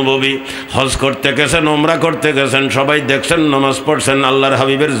 মসজিদে নববী। হজ করতে গেছেন, উমরা করতে গেছেন, সবাই দেখছেন, নামাজ পড়ছেন, আল্লাহর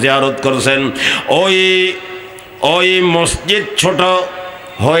হাবিবের জিয়ারত করছেন। ওই মসজিদ ছোট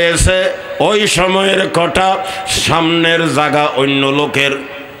হয়েছে, ওই সময়ের কটা সামনের জায়গা অন্য লোকের,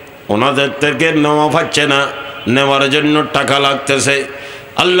 ওনাদের থেকে নেওয়া পাচ্ছে না, নেওয়ার জন্য টাকা লাগতেছে।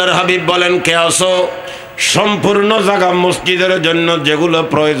 আল্লাহর হাবিব বলেন, কে আসো? সম্পূর্ণ জায়গা মসজিদের জন্য যেগুলো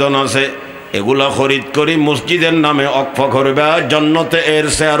প্রয়োজন আছে এগুলা খরিদ করি মসজিদের নামে অক্ষ করবে, জান্নাতে এর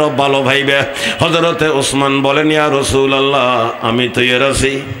সে আরো ভালো ভাইবে। হযরতে ওসমান বলেন, ইয়া রাসূলুল্লাহ, আমি তো এর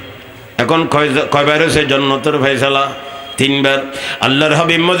আছি। এখন কয়বার হয়েছে জান্নাতের ফয়সালা? 3 বার। আল্লাহর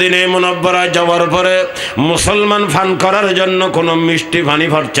হাবিব মদিনায়ে মুনাওয়ারায় যাওয়ার পরে মুসলমান পান করার জন্য কোনো মিষ্টি পানি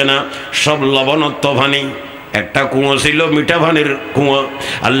পাচ্ছে না, সব লবণাক্ত পানি। একটা কুয়ো ছিল, মিঠা পানির কুয়ো।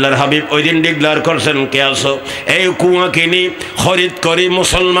 আল্লাহর হাবিব ওই দিন ডিক্লার করছেন, কে আসো? এই কুয়ো কিনি খরিদ করি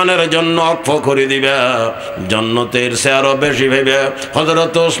মুসলমানের জন্য অক্ষ করে দিবে, জান্নাতের সে আরো বেশি ভাইবে।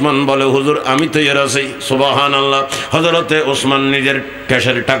 হযরত ওসমান বলে, হুজুর আমি তো এর আছি। সুবহানাল্লাহ। হযরতে ওসমান নিজের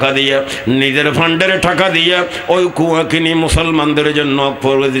ক্যাশের টাকা দিয়ে, নিজের ফান্ডের টাকা দিয়ে ওই কুয়ো কিনি মুসলমানদের জন্য অক্ষ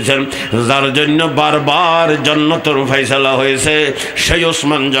করে দিয়েছেন, যার জন্য বারবার জান্নাতের ফয়সালা হয়েছে। সেই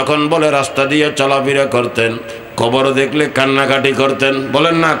ওসমান যখন বলে রাস্তা দিয়ে চলাফেরা করতেন, কবর দেখলে কান্নাকাটি করতেন।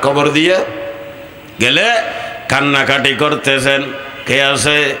 বলেন না, কবর দিয়ে গেলে কান্নাকাটি করতেছেন। কে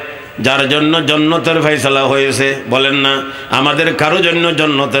আছে যার জন্য জান্নাতের ফয়সালা হয়েছে? বলেন না, আমাদের কারো জন্য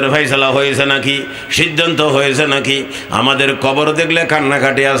জান্নাতের ফয়সালা হয়েছে নাকি? সিদ্ধান্ত হয়েছে নাকি? আমাদের কবর দেখলে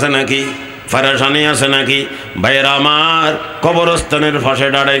কান্নাকাটি আছে নাকি? ফারাসানি আছে নাকি? ভাইয়েরা আমার, কবরস্থানের পাশে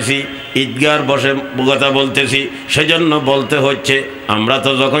দাঁড়াইছি, ঈদগার বসে কথা বলতেছি, সেজন্য বলতে হচ্ছে। আমরা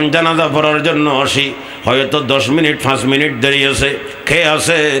তো যখন জানাজা পড়ার জন্য আসি, হয়তো 10 মিনিট 5 মিনিট দেরি আছে। খেয়ে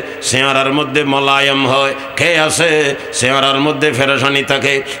আছে চেহারার মধ্যে মলায়ম হয়, খেয়ে আছে চেহারার মধ্যে ফেরেশানি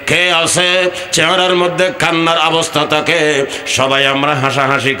থাকে, খেয়ে আছে চেহারার মধ্যে কান্নার অবস্থা থাকে। সবাই আমরা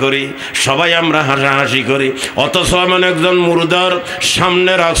হাসাহাসি করি, সবাই আমরা হাসাহাসি করি। অথচ এমন একজন মুর্দার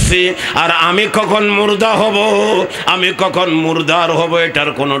সামনে রাখছি, আর আমি কখন মুর্দা হব, আমি কখন মুর্দার হব, এটার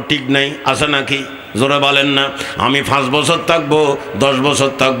কোনো ঠিক নাই। আছে নাকি? জোরে বলেন না। আমি 5 বছর থাকবো, 10 বছর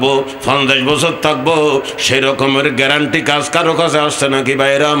থাকবো, 50 বছর থাকবো, সেই রকমের গ্যারান্টি কাজ কারো কাছে আসছে নাকি?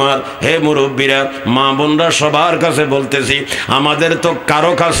 ভাইরা আমার, হে মুরব্বীরা, মা বোনরা, সবার কাছে বলতেছি, আমাদের তো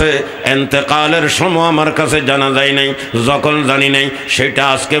কারো কাছে এন্তেকালের সময় আমার কাছে জানা যায় নাই। যখন জানি নাই সেটা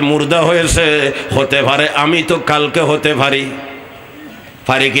আজকে মুর্দা হয়েছে, হতে পারে আমি তো কালকে হতে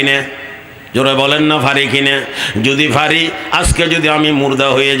পারি কিনা? জোরে বলেন না পারি কিনা? যদি পারি, আজকে যদি আমি মুর্দা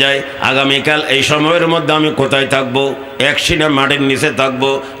হয়ে যাই, আগামীকাল এই সময়ের মধ্যে আমি কোথায় থাকবো? একসিনা মাটির নিচে থাকবো,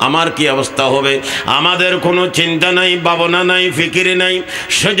 আমার কি অবস্থা হবে? আমাদের কোনো চিন্তা নাই, ভাবনা নাই, ফিকির নাই।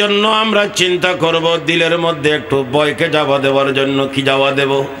 সেজন্য আমরা চিন্তা করব দিলের মধ্যে একটু ভয়কে জাগা দেওয়ার জন্য। কি জাগা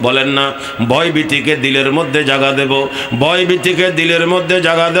দেব বলেন না? ভয় ভীতিকে দিলের মধ্যে জাগা দেব, ভয় ভীতিকে দিলের মধ্যে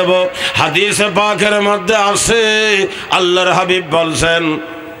জাগা দেব। হাদিসে পাকের মধ্যে আছে, আল্লাহর হাবিব বলছেন,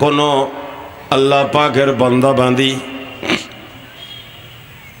 কোন আল্লাহ পাকের বান্দা বান্দি,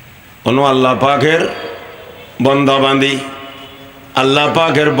 কোন আল্লাহ পাকের বান্দা বান্দি আল্লাহ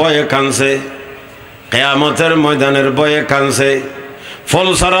পাকের ভয়ে কাঁদছে, কিয়ামতের ময়দানের ভয়ে কাঁদছে,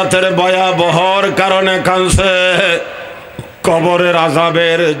 ফলসারাতের ভয়াবহর কারণে কাঁদছে, কবরের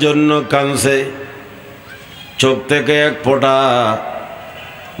আযাবের জন্য কাঁদছে। চোখ থেকে এক ফোঁটা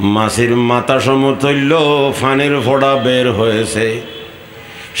মাছির মাথা সমতুল্য পানির ফোঁটা বের হয়েছে।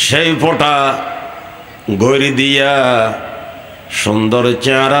 সেই ফোঁটা গড়ি দিয়া সুন্দর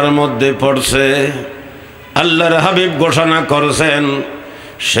চেহারার মধ্যে পড়ছে। আল্লাহর হাবিব ঘোষণা করছেন,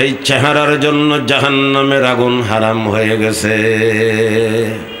 সেই চেহারার জন্য জাহান্নামের আগুন হারাম হয়ে গেছে।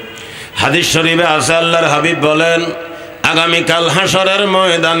 হাদিস শরীফে আছে, আল্লাহর হাবিব বলেন, আগামীকাল হাসরের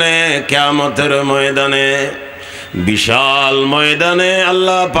ময়দানে, কিয়ামতের ময়দানে, বিশাল ময়দানে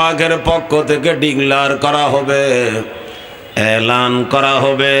আল্লাহ পাকের পক্ষ থেকে ডিক্লার করা হবে, এলান করা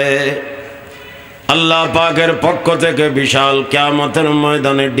হবে। আল্লাহ পাকের পক্ষ থেকে বিশাল কিয়ামতের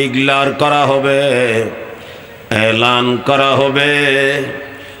ময়দানে ডিক্লার করা হবে, এলান করা হবে,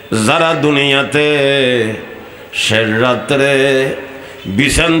 যারা দুনিয়াতে শেষ রাত্রে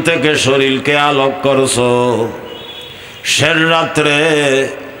বিছান থেকে শরীরকে আলোক করছো, শেষ রাত্রে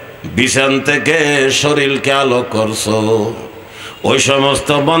বিছান থেকে শরীরকে আলোক করছো, ওই সমস্ত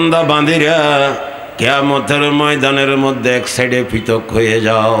বান্দা বান্দিরা কিয়ামতের ময়দানের মধ্যে এক সাইডে পৃথক হয়ে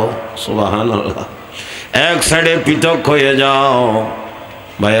যাও। সুবহানাল্লাহ, এক সাইডে পৃথক হয়ে যাও।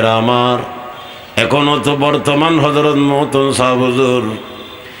 ভাইরা আমার, এখনো তো বর্তমান হযরত মহতুম সাহেব হুজুর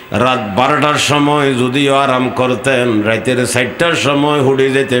রাত 12টার সময় যদিও আরাম করতেন, রাতের 4টার সময় উঠে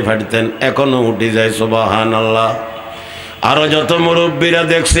যেতে পারতেন, এখনো উঠে যায়। সুবহানাল্লাহ। আরো যত মুরব্বীরা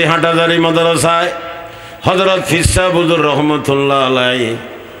দেখছি হাটাজারি মাদ্রাসায়, হযরত ফিস সাহেব হুজুর রহমতুল্লাহ আলাইহি,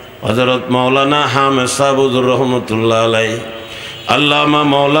 হযরত মাওলানা হামিদ সাহেব হুজুর রহমতুল্লাহ আলাইহি, আল্লামা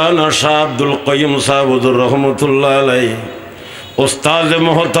মাওলানা শাহ আব্দুল কাইয়ুম সাহেব হুজুর রহমতুল্লাহ আলাইহি, উস্তাদ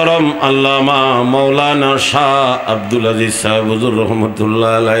মুহতারাম আল্লামা মাওলানা শাহ আব্দুল আজিজ সাহেব হুজুর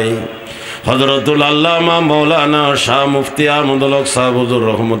রহমতুল্লাহ আলাইহি, হযরতুল আল্লামা মাওলানা শাহ মুফতি আহমদুল হক সাহেব হুজুর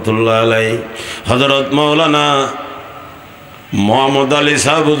রহমতুল্লাহ আলাইহি, হযরত মাওলানা মোহাম্মদ আলী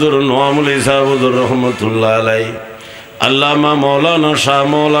সাহেব হুজুর, নোয়ামুল সাহেব হুজুর রহমতুল্লাহ আলাইহি, আল্লামা মাওলানা শাহ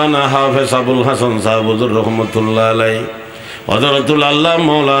মাওলানা হাফেজ আবুল হাসান সাহেব হুজুর রহমতুল্লাহ আলাইহি, হযরতুল আল্লাহ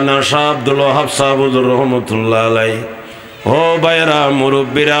মাওলানা শাহ আব্দুল ওয়াহাব সাহেব হুজুর রহমতুল্লাহ আলাইহি। ও ভাইরা,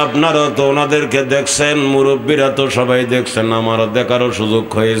 মুরব্বীরা, আপনারা তো ওনাদেরকে দেখছেন, মুরব্বীরা তো সবাই দেখছেন, আমারও দেখারও সুযোগ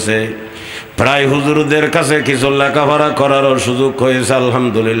হয়েছে। প্রায় হুজুরদের কাছে কিছু লেখাপড়া করারও সুযোগ হয়েছে।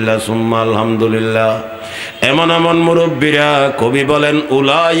 আলহামদুলিল্লাহ সুম্মা আলহামদুলিল্লাহ। এমন এমন মুরব্বীরা, কবি বলেন,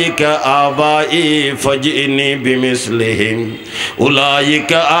 উলাইকা আবাই ফাজইনি বিমিসলিহিম,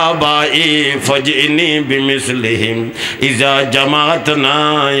 উলাইকা আবাই ফাজইনি বিমিসলিহিম, ইজা জামাতনা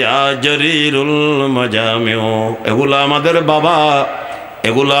ইয়া জরিরুল মাজামিউ। এগুলো আমাদের বাবা,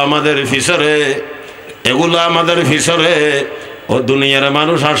 এগুলো আমাদের ফিসরে, এগুলো আমাদের ফিসরে। ও দুনিয়ার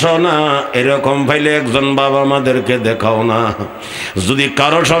মানুষ, আসো না, এরকম পাইলে একজন বাবা আমাদেরকে দেখাও না। যদি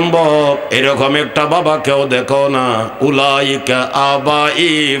কারো সম্ভব এরকম একটা বাবা কেউ দেখো না। উলাইকা আবাই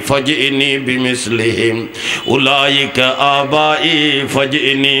ফাজইনি বিমিসলিহিম, উলাইকা আবাই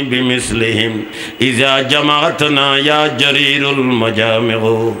ফাজইনি বিমিসলিহিম, ইজা জামাতনা ইয়া জরিরুল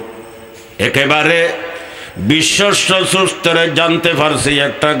মাজামিউ। একেবারে বিশ্বস্ত সূত্রে জানতে পারছি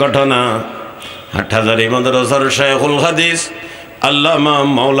একটা ঘটনা। হাটহাজারী মাদ্রাসার শাইখুল হাদিস আল্লামা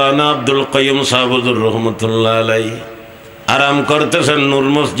মাওলানা আব্দুল কাইয়ুম সাহেব হুজুর রহমতুল্লাহ আলাইহি আরাম করতেছেন নূর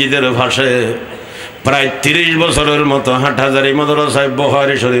মসজিদের পাশে। প্রায় 30 বছরের মতো হাটহাজারী মাদ্রাসায়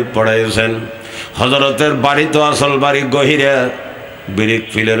বুখারী শরীফ পড়াইছেন। হযরতের বাড়ি তো আসল বাড়ি গহিরা, বিরিক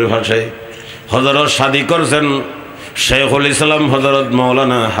ফিলের পাশে। হযরত শাদী করছেন শেখুল ইসলাম হযরত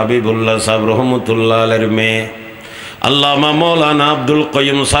মাওলানা হাবিবুল্লাহ সাহেব রহমতুল্লাহ আলাইহির মেয়ে। আল্লামা মাওলানা আব্দুল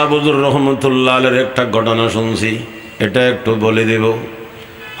কাইয়ুম সাহেব হুজুর রহমতুল্লাহ আলাইহির একটা ঘটনা শুনছি, এটা একটু বলে দেব।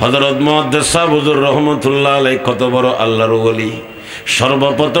 হযরত মুহাদ্দিস সাহেব হুজুর রহমতুল্লাহ আলাইহি কত বড় আল্লাহর ওলি।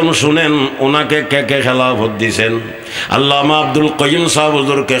 সর্বপ্রথম শুনেন ওনাকে কে কে খেলাফত দিয়েছেন। আল্লামা আব্দুল কয়্যিম সাহেব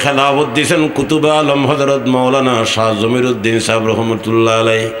হুজুরকে খেলাফত দিয়েছেন কুতুবে আলম হযরত মাওলানা শাহ জমিরুদ্দিন সাহেব রহমতুল্লাহ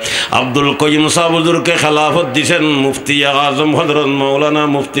আলাইহি। আব্দুল কয়্যিম সাহেব হুজুরকে খেলাফত দিয়েছেন মুফতি আজম হযরত মাওলানা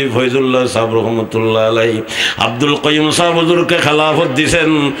মুফতি ফয়জুল্লাহ সাহেব রহমতুল্লাহ আলাইহি। আব্দুল কয়্যিম সাহেব হুজুরকে খেলাফত দিয়েছেন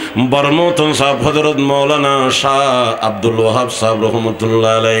বরমতন সাহেব হযরত মাওলানা শাহ আব্দুল ওয়াহাব সাহেব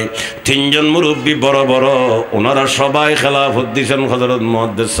রহমতুল্লাহ আলাইহি। তিনজন মুরব্বী বড় বড়, ওনারা সবাই খেলাফত দিয়েছেন হযরত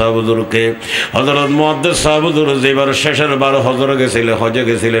মুহাদ্দিস সাহেব হুজুরকে। হযরত মুহাদ্দিস সাহেব হুজুর যেবার শেষের বার হজে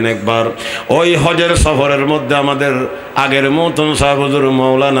গেছিলেন একবার, ওই হজের সফরের মধ্যে আমাদের আগের মতন সাহেব হুজুর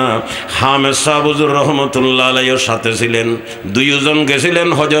মাওলানা হামেদ সাহেব হুজুর রহমতুল্লাহ আলাইহির সাথে ছিলেন। দুইজন গেছিলেন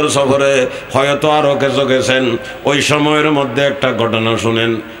হজের সফরে, হয়তো আরও কিছু গেছেন। ওই সময়ের মধ্যে একটা ঘটনা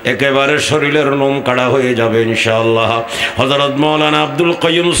শুনেন, একেবারে শরীরের লোম কাড়া হয়ে যাবে ইনশাআল্লাহ। হযরত মাওলানা আব্দুল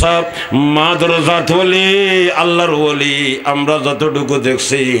কয়্যিম সাহেব মাদ্রাসাত ওলি, আল্লাহর ওলি। আমরা যতটুকু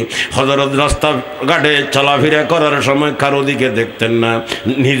দেখছি হযরত রাস্তা ঘাটে চলাফেরা করার সময় কারো দিকে দেখতেন না,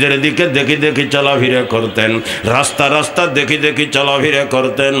 নিজের দিকে দেখি দেখি চলাফেরা করতেন। রাস্তা রাস্তা দেখি দেখি চলাফেরা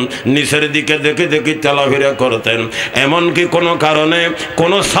করতেন, নিচের দিকে দেখি দেখি চলাফেরা করতেন। এমনকি কোনো কারণে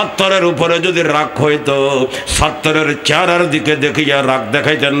কোনো ছাত্রের উপরে যদি রাগ হইতো, ছাত্রের চেহারার দিকে দেখিয়া রাগ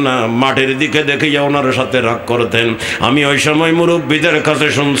দেখাইতেন না, মাটির দিকে দেখিয়া ওনার সাথে রাগ করতেন। আমি ওই সময় মুরব্বীদের কাছে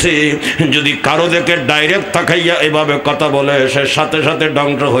শুনছি, যদি কারো দেখে ডাইরেক্ট তাকাইয়া এভাবে কথা বলে, সে সাথে সাথে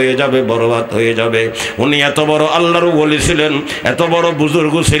ধ্বংস হয়ে যাবে, বরবাদ হয়ে যাবে। উনি এত বড় আল্লাহর ওলি ছিলেন, এত বড়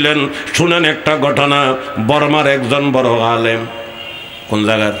বুজুর্গ ছিলেন। শুনেন একটা ঘটনা, বর্মার একজন বড় আলেম, কোন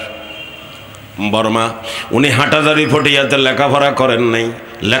জায়গার বর্মা, উনি হাটাজারি ফটিয়াতে লেখাপড়া করেন নাই,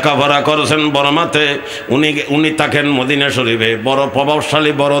 লেখাপড়া করেছেন বর্মাতে। উনি থাকেন মদিনা শরীফে, বড়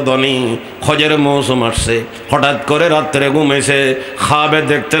প্রভাবশালী, বড় ধনী। হজের মৌসুম আসছে, হঠাৎ করে রাত্রে ঘুমেছে, খাবে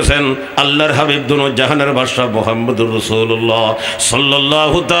দেখতেছেন আল্লাহর হাবিব দুনো জাহানের বাদশা মুহাম্মদুর রাসূলুল্লাহ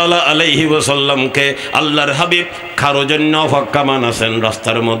সাল্লাল্লাহু তাআলা আলাইহি ওয়াসাল্লামকে আল্লাহর হাবিব কারো জন্য অপেক্ষমান আছেন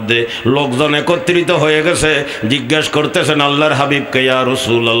রাস্তার মধ্যে। লোকজন একত্রিত হয়ে গেছে, জিজ্ঞেস করতেছেন আল্লাহর হাবিবকে, ইয়া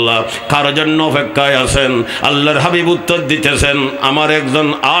রাসূলুল্লাহ কারো জন্য অপেক্ষায় আছেন? আল্লাহর হাবিব উত্তর দিতেছেন, আমার একজন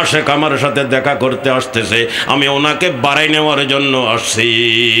আশেক আমার সাথে দেখা করতে আসতেছে, আমি ওনাকে বাড়াই নেওয়ার জন্য আসছি।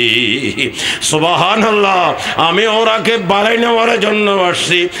 সুবহানাল্লাহ, আমি ওনাকে বাড়াই নেওয়ার জন্য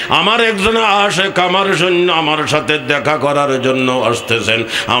আসছি। আমার একজন আশেক আমার সাথে দেখা করার জন্য আসতেছেন,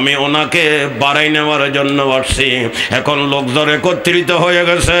 আমি ওনাকে বাড়াই নেওয়ার জন্য আসছি। এখন লোকজন একত্রিত হয়ে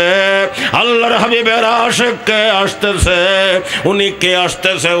গেছে, আল্লাহর হাবিবের আশেককে আসতেছে, উনি কে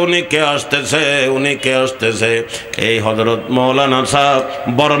আসতেছে, উনি কে আসতেছে, উনি কে আসতেছে। এই হযরত মাওলানা সাহেব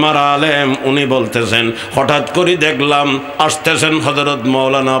বর্মার আলেম, উনি বলতেছেন, হঠাৎ করে দেখলাম আসতেছেন হযরত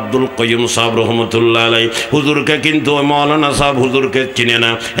মাওলানা আব্দুল কয়্যিম সাহেব রহমতুল্লাহ আলাইহি। হুজুরকে কিন্তু ওই মাওলানা সাহেব হুজুরকে চিনে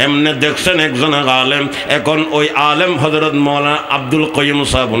না, এমনি দেখছেন একজন আলেম। এখন ওই আলেম হযরত মাওলানা আব্দুল কয়্যিম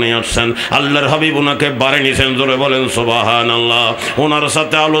সাহেব উনি আসছেন, আল্লাহর হাবিব ওনাকে বাড়ি নিছেন। জোরে বলেন সুবহানাল্লাহ। ওনার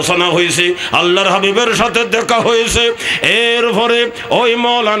সাথে আলোচনা হয়েছে, আল্লাহর হাবিবের সাথে দেখা হয়েছে। এরপরে ওই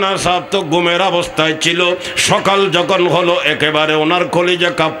মাওলানা সাহেব তো ঘুমের অবস্থায় ছিল। সকাল যখন হলো, একেবারে ওনার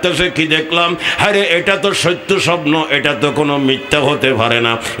কলিজা কাঁপতেছে, কি দেখলাম, আরে এটা তো সত্য স্বপ্ন, এটা তো কোনো মিথ্যা হতে পারে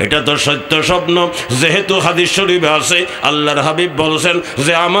না, এটা তো সত্য স্বপ্ন। যেহেতু হাদিস শরীফে আছে, আল্লাহর হাবিব বলছেন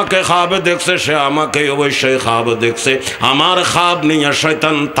যে আমাকে খাবে দেখছে, সে আমাকে অবশ্যই খাবে দেখছে। আমার খাব নিয়ে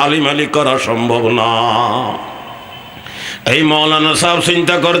শয়তান তালিমালি করা সম্ভব না। এই মাওলানা সাহেব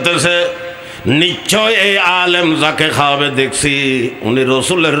চিন্তা করতেছে, নিশ্চয় এই আলেম যাকে খাওয়াবে দেখছি, উনি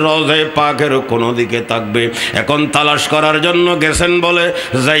রসুলের রওজা পাকের কোনো দিকে থাকবে। এখন তালাশ করার জন্য গেছেন বলে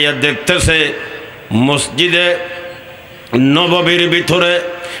যাইয়া দেখতেছে মসজিদে নববীর ভিতরে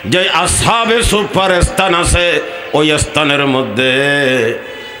যে আসহাবে সুফার স্থান আছে, ওই স্থানের মধ্যে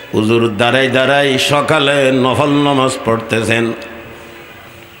হুজুর দাঁড়াই দাঁড়াই সকালে নফল নামাজ পড়তেছেন।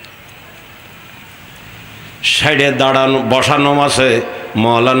 সাইডে দাঁড়ানো বসানো আছে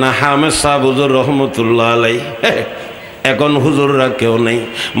মাওলানা হামেদ সাহেব হুজুর রহমতুল্লাহ আলাইহি। এখন হুজুররা কেউ নেই।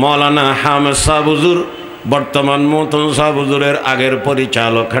 মাওলানা হামেদ সাহেব হুজুর বর্তমান মতন সাহেব হুজুরের আগের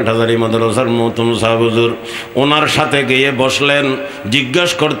পরিচালক, হাটাজারি মাদ্রাসার মতন সাহেব হুজুর, ওনার সাথে গিয়ে বসলেন।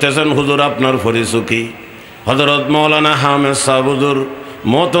 জিজ্ঞাসা করতেছেন, হুজুর আপনার পরিচয় কি? হযরত মাওলানা হামেদ সাহেব হুজুর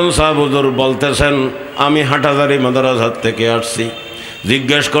মতন সাহেব হুজুর বলতেছেন, আমি হাটাজারি মাদ্রাসার থেকে আসছি।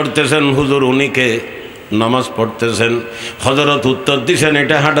 জিজ্ঞাসা করতেছেন, হুজুর উনিকে? নামাজ পড়তেছেন। হযরত উত্তর দিছেন,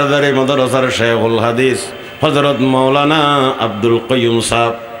 এটা হাটাজারি মাদ্রাসার শেখুল হাদিস হযরত মাওলানা আব্দুল কয়্যিম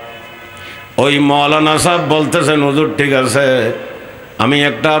সাহেব। ওই মাওলানা সাহেব বলতেছেন, হুজুর ঠিক আছে, আমি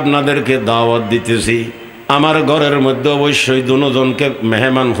একটা আপনাদেরকে দাওয়াত দিতেছি, আমার ঘরের মধ্যে অবশ্যই দুজনকে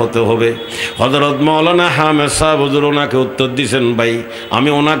মেহমান হতে হবে। হযরত মাওলানা হামেদ সাহেব হুজুর ওনাকে উত্তর দিয়েছেন, ভাই আমি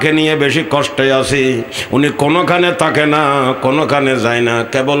ওনাকে নিয়ে বেশি কষ্টে আছি। উনি কোনোখানে থাকে না, কোনোখানে যায় না,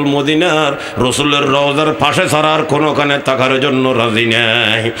 কেবল মদিনার রসুলের রওজার পাশে ছাড়া আর কোনোখানে থাকার জন্য রাজি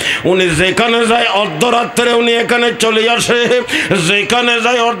নাই। উনি যেখানে যায় অর্ধরাত্রে উনি এখানে চলে আসে, যেখানে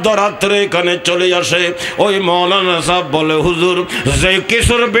যায় অর্ধরাত্রে এখানে চলে আসে। ওই মাওলানা সাহেব বলে, হুজুর যে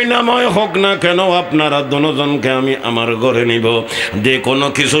কিছুর বিনিময় হোক না কেন আপনারা দুজনকে আমি আমার ঘরে নিব, যে কোনো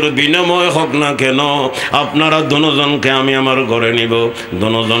কিছুর বিনিময় হোক না কেন আপনারা দুজনকে আমি আমার ঘরে নিব।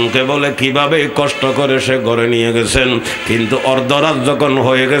 দুজনকে বলে কিভাবে কষ্ট করে সে ঘরে নিয়ে গেছেন, কিন্তু অর্ধরাত যখন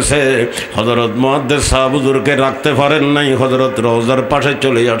হয়ে গেছে হযরত মুহাদ্দিস সাহেব হুজুরকে রাখতে পারেন নাই, হযরত রওজার পাশে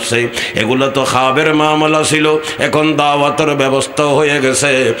চলে আসছে। এগুলো তো খাবের মামলা ছিল, এখন দাওয়াতের ব্যবস্থা হয়ে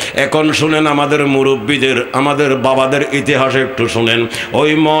গেছে। এখন শুনেন আমাদের মুরব্বীদের, আমাদের বাবাদের ইতিহাস একটু শুনেন। ওই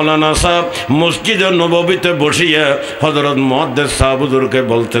মাওলানা সাহেব মসজিদে নববীতে বসিয়ে হযরত মুহাদ্দিস সাহেব হুজুরকে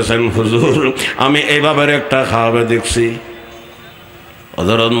বলতেছেন, হুজুর আমি এইভাবে একটা খাবে দেখছি।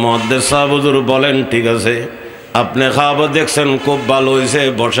 হযরত মুহাদ্দিস সাহেব হুজুর বলেন, ঠিক আছে আপনি খাওয়া দেখছেন, খুব ভালো হয়েছে,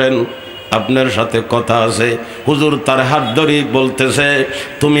 বসেন, আপনার সাথে কথা আছে। হুজুর তার হাত ধরে বলতেছে,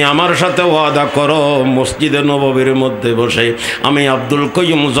 তুমি আমার সাথে ওয়াদা করো মসজিদে নববীর মধ্যে বসে আমি আব্দুল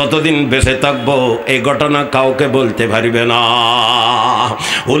কয়্যুম যতদিন বেঁচে থাকবো এই ঘটনা কাউকে বলতে পারবে না।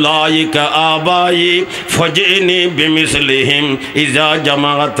 উলাইকা আবাই ফজিনি বিমিসলিহিম ইজা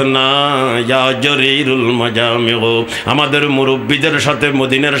জামাআতনা ইয়া জরিরুল মাজামিউ। আমাদের মুরব্বীদের সাথে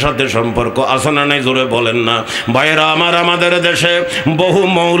মদিনার সাথে সম্পর্ক আছে না নাই, জোরে বলেন না ভাইরা আমার। আমাদের দেশে বহু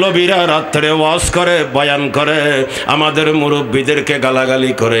মৌলবীরা রাত্রে ওয়াজ করে, বয়ান করে, আমাদের মুরব্বীদেরকে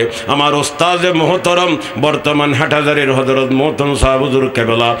গালাগালি করে। আমার ওস্তাদ মোহতরম বর্তমান হাটহাজারীর হযরত মোহতরম সাহেব হুজুর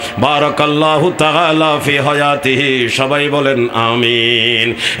কেবলা বারাকাল্লাহু তাআলা ফি হায়াতিহি, সবাই বলেন আমিন।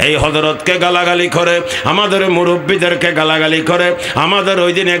 এই হযরতকে গালাগালি করে, আমাদের মুরব্বীদেরকে গালাগালি করে। আমাদের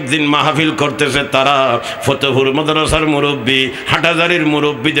ওই দিন একদিন মাহফিল করতেছে তারা, ফতেপুর মাদ্রাসার মুরব্বী, হাটহাজারীর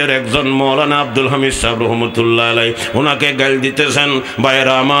মুরব্বীদের একজন মাওলানা আব্দুল হামিদ সাহেব রহমতুল্লাহ আলাইহি, ওনাকে গাল দিতেছেন।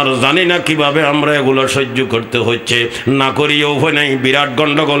 ভাইরা আমার, জানি না কিভাবে আমরা এগুলো সহ্য করতে হচ্ছে, না করিও উপায় নাই, বিরাট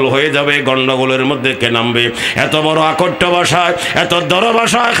গন্ডগোল হয়ে যাবে। গন্ডগোলের মধ্যে কে নামবে? এত বড় আকট্য ভাষায়, এত দর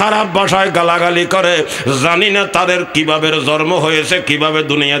ভাষায়, খারাপ ভাষায় গালাগালি করে। জানি না তাদের কিভাবে জন্ম হয়েছে, কিভাবে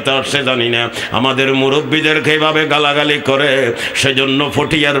দুনিয়াতে আসছে জানি না। আমাদের মুরব্বীদেরকে এইভাবে গালাগালি করে। সেজন্য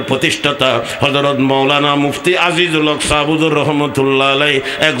ফটিয়ার প্রতিষ্ঠাতা হযরত মাওলানা মুফতি আজিজুল হক সাহেব হুজুর রহমতুল্লাহ আলাইহি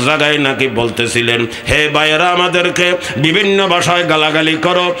এক জায়গায় নাকি বলতেছিলেন, হে ভাইয়েরা আমাদেরকে বিভিন্ন ভাষায় গালাগালি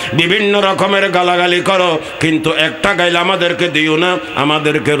করো, বিভিন্ন রকমের গালাগালি করো, কিন্তু একটা গাইল আমাদেরকে দিও না,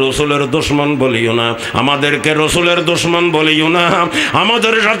 আমাদেরকে রসুলের দুশমন বলিও না, আমাদেরকে রসুলের দুশমন বলিও না,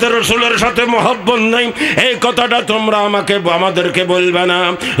 আমাদের সাথে রসুলের সাথে মহব্বত নাই, এই কথাটা তোমরা আমাদেরকে বলবে না।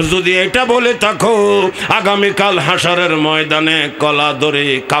 যদি এটা বলে থাকো, আগামীকাল হাসরের ময়দানে কলা দড়ি,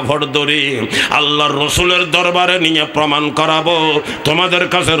 কাপড় দড়ি আল্লাহর রসুলের দরবারে নিয়ে প্রমাণ করাবো তোমাদের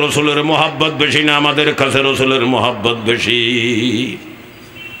কাছে রসুলের মহব্বত বেশি না আমাদের কাছে রসুলের মহব্বত বেশি।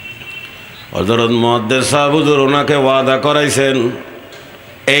 হযরত মুহাদ্দিস সাহেব হুজুর ওনাকে ওয়াদা করাইছেন,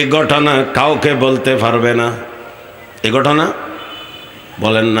 এই ঘটনা কাউকে বলতে পারবে না। এই ঘটনা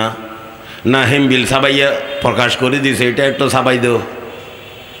বলেন না, না হিমবিল সাবাইয়া প্রকাশ করে দিছে, এটা একটু সাবাই দেও,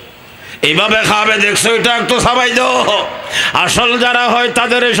 এইভাবে খাবে দেখছো, এটা একটু সাবাই দেও। আসল যারা হয়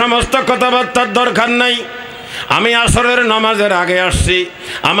তাদের এই সমস্ত কথাবার্তার দরকার নাই। আমি আসরের নামাজের আগে আসছি,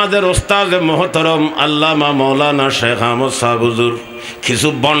 আমাদের ওস্তাদ মোহতরম আল্লামা মাওলানা শেখ আহমদ সাহেব হুজুর কিছু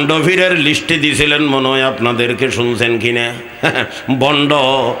বন্ডভীরের লিস্টে দিয়েছিলেন, মনে হয় আপনাদেরকে শুনছেন কিনা। বন্ড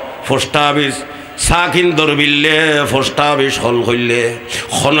ফোস্টাবিস সাকিন দরবিল্লে ফোস্টাবিস হল হইলে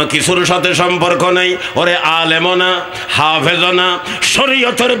কোনো কিছুর সাথে সম্পর্ক নেই। ওরে আলেমনা হাফেজনা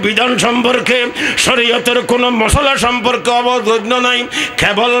শরীয়তের বিধান সম্পর্কে, শরীয়তের কোনো মশলা সম্পর্কে অবগত নাই।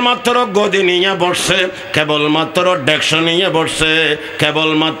 কেবলমাত্র গদি নিয়ে বসছে, কেবলমাত্র ডেক্স নিয়ে বসছে,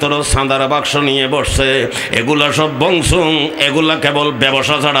 কেবলমাত্র সাঁদার বাক্স নিয়ে বসছে। এগুলা সব বংশুং, এগুলা কেবল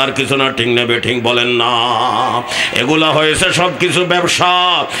ব্যবসা ছাড়া আর কিছু না। ঠিক নেবে ঠিক বলেন না? এগুলা হয়েছে সব কিছু ব্যবসা,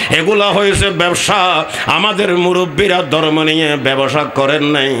 এগুলা হয়েছে ব্যবসা। আমাদের মুরব্বীরা ধর্ম নিয়ে ব্যবসা করেন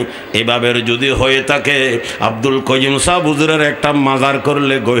নাই। এভাবে যদি হয়ে থাকে, আব্দুল কয়্যুম সাহেব হুজুরের একটা মাজার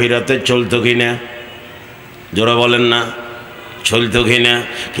করলে গহিরাতে চলতো কিনা? জোরে বলেন না, চলতো কিনা?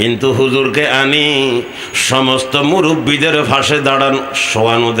 কিন্তু হুজুরকে আনি সমস্ত মুরব্বীদের ভাষে দাঁড়ান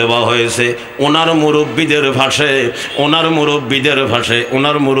শোয়ানো দেওয়া হয়েছে। ওনার মুরব্বীদের ভাষে, ওনার মুরব্বীদের ভাষে,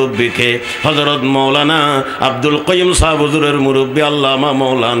 ওনার মুরব্বীকে হযরত মাওলানা আব্দুল কয়্যুম সাহেব হুজুরের মুরব্বী আল্লামা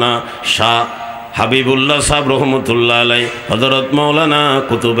মাওলানা শাহ হাবিবুল্লাহ সাহেব রহমতুল্লাহ আলাই, হযরত মাওলানা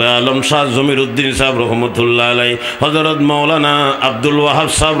কুতুবে আলম শাহ জমিরুদ্দিন সাহেব রহমতুল্লাহ আলাই, হযরত মাওলানা আব্দুল ওয়াহাব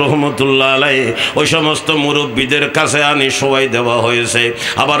সাহেব রহমতুল্লাহ আলাই, ওই সমস্ত মুরব্বীদের কাছে আনি শোয়াই দেওয়া হয়েছে।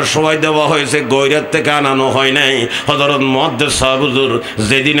 আবার শোয়াই দেওয়া হয়েছে, গৈরাত থেকে আনানো হয় নাই। হযরত মুহাদ্দিস সাহেব হুজুর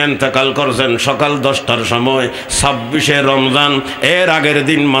যেদিন ইন্তেকাল করছেন সকাল 10টার সময় 26শে রমজান, এর আগের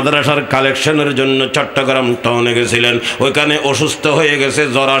দিন মাদ্রাসার কালেকশনের জন্য চট্টগ্রাম টাউনে গেছিলেন। ওইখানে অসুস্থ হয়ে গেছে,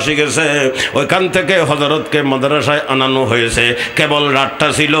 জ্বর আসি গেছে, ওইখান থেকে হযরতকে মাদ্রাসায় আনানো হয়েছে। কেবল রাতটা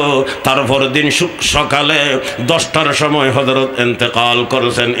ছিল, তারপর দিন সকালে 10টার সময় হযরত ইন্তেকাল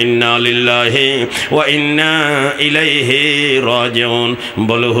করেছেন। ইন্না লিল্লাহি ওয়া ইন্না ইলাইহি রাজিউন।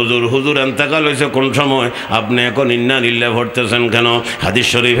 বলে হুজুর, হুজুর ইন্তেকাল হয়েছে কোন সময়? আপনি এখন ইন্না লিল্লাহি পড়তেছেন কেন? হাদিস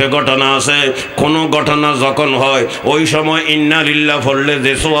শরীফে ঘটনা আছে, কোন ঘটনা যখন হয় ওই সময় ইন্না লিল্লাহি পড়লে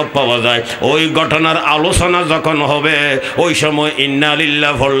যে সওয়াব পাওয়া যায়, ওই ঘটনার আলোচনা যখন হবে ওই সময় ইন্না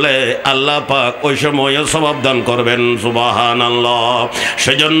লিল্লাহি পড়লে আল্লাহ পাক ওই সময় সওয়াব দান করবেন। সুবহানাল্লাহ।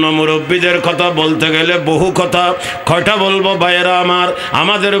 সেজন্য মুরব্বীদের কথা বলতে গেলে বহু কথা, কয়টা বলবো ভাইয়েরা আমার?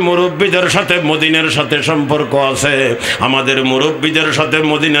 আমাদের মুরব্বীদের সাথে মদিনার সাথে সম্পর্ক আছে, আমাদের মুরব্বীদের সাথে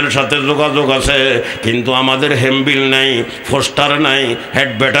মদিনার সাথে যোগাযোগ আছে, কিন্তু আমাদের হেমবিল নাই, পোস্টার নাই,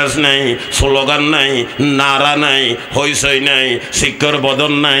 হেডব্যাটাস নাই, স্লোগান নাই, নারা নাই, হইচই নাই, শিক্ষর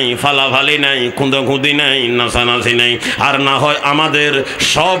বদন নাই, ফালাফালি নাই, খুঁদোখুঁদি নাই, নাচানাচি নাই। আর না হয় আমাদের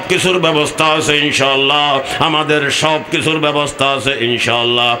সব কিছুর ব্যবস্থা আছে ইনশাআল্লাহ, আমাদের সব কিছুর ব্যবস্থা আছে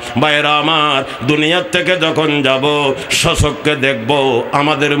ইনশাআল্লাহ। ভাইরা আমার, দুনিয়ার থেকে যখন যাব সচক্ষে দেখব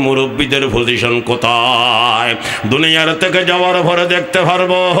আমাদের মুরব্বীদের পজিশন কোথায়। দুনিয়ার থেকে যাওয়ার পরে দেখতে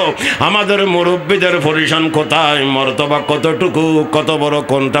পারবো আমাদের মুরব্বীদের পজিশন কোথায়, মর্তবা কতটুকু, কত বড়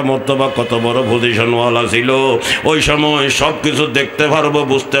কোনটা মর্তবা, কত বড় পজিশনওয়ালা ছিল। ওই সময় সব কিছু দেখতে পারবো,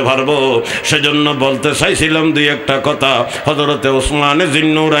 বুঝতে পারবো। সেজন্য বলতে চাইছিলাম দুই একটা কথা হযরতে ওসমান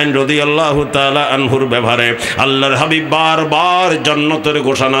জিন্নুরাইন রাদিয়াল্লাহু তাআলা আনহুর ব্যাপারে। আল্লাহর হাবিব বারবার জান্নাতের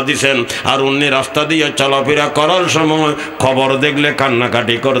ঘোষণা দিয়েছেন, আর উনি রাস্তা দিয়ে চলাফেরা করার সময় খবর দেখলে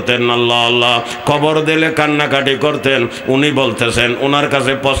কান্নাকাটি করতেন। আল্লাহ আল্লাহ, খবর দিলে কান্নাকাটি করতেন। উনি বলতেছেন, ওনার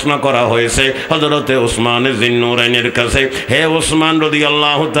কাছে প্রশ্ন করা হয়েছে হযরতে ওসমান জিন্নুরাইনের কাছে, হে ওসমান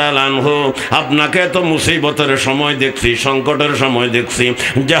রাদিয়াল্লাহু তাআলা আনহু, আপনাকে তো মুসিবতের সময় দেখছি, সংকটের সময় দেখছি,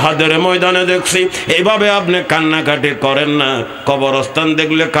 জিহাদের ময়দানে দেখছি, এইভাবে আপনি কান্নাকাটি করেন না, কবরস্থান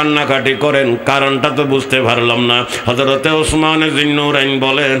দেখলে কান্নাকাটি করেন, কারণটা তো বুঝতে পারলাম না। হযরতে ওসমান জিন্নুরাইন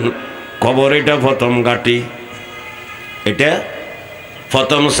বলেন, কবর এটা প্রথম ঘাটি, এটা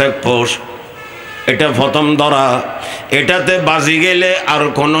প্রথম চেকপোস্ট, এটা প্রথম ধরা, এটাতে বাজি গেলে আর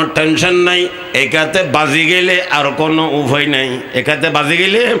কোনো টেনশন নাই, এটাতে বাজি গেলে আর কোনো উভয় নাই, এটাতে বাজি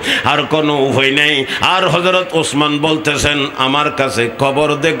গেলে আর কোনো উভয় নাই। আর হযরত ওসমান বলতেছেন, আমার কাছে কবর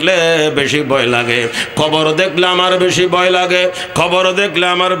দেখলে বেশি ভয় লাগে, কবর দেখলে আমার বেশি ভয় লাগে, কবর দেখলে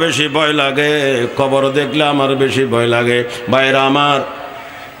আমার বেশি ভয় লাগে, কবর দেখলে আমার বেশি ভয় লাগে। ভাইরা আমার,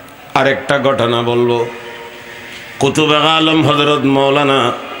 আরেকটা ঘটনা বলবো। কুতুবে আলম হযরত মাওলানা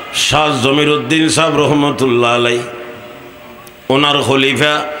শাহ জমিরুদ্দিন সাহেব রহমতুল্লাহ আলাই, ওনার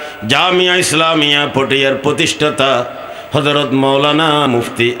খলিফা, জামিয়া ইসলামিয়া পটিয়ার প্রতিষ্ঠাতা হযরত মাওলানা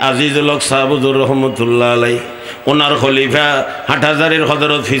মুফতি আজিজুল হক সাহেব হুজুর রহমতুল্লাহ আলাই, ওনার খলিফা হাটহাজারের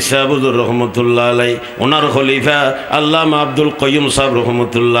হযরত ফির সাহেব হুজুর রহমতুল্লাহ আলাই, ওনার খলিফা আল্লামা আব্দুল কয়্যুম সাহেব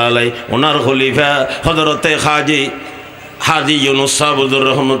রহমতুল্লাহ আলাই, ওনার খলিফা হযরতে হাজি ইউনুস সাহেব হুজুর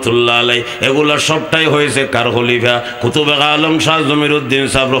রহমতুল্লাহ আলাই। এগুলা সবটাই হয়েছে কার খলিফা? কুতুবে আলম শাহ জমিরুদ্দিন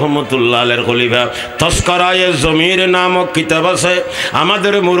সাহেব রহমতুল্লাহ আলাইহির খলিফা। তস্করায়ে জমির নামক কিতাব আছে,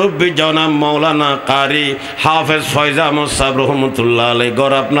 আমাদের মুরব্বী জনাব মাওলানা কারি হাফেজ ফয়জ আহমদ সাহেব রহমতুল্লাহ আলাইহি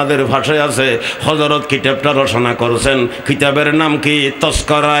গড় আপনাদের ভাষায় আছে, হযরত কিতাবটা রচনা করেছেন। কিতাবের নাম কি?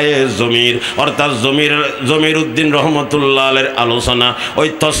 তস্করায়ে জমির, অর্থাৎ জমিরুদ্দিন রহমতুল্লাহ আলাইহির আলোচনা। ওই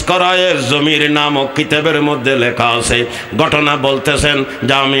তস্করায়ে জমির নামক কিতাবের মধ্যে লেখা আছে, ঘটনা বলতেছেন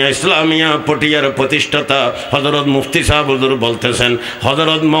জামিয়া ইসলামিয়া পটিয়ার প্রতিষ্ঠাতা হযরত মুফতি সাহেব হুজুর বলতেছেন,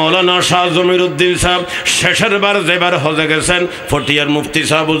 হযরত মাওলানা শাহ জমিরুদ্দিন সাহেব শেষের বার যেবার হজে গেছেন, পটিয়ার মুফতি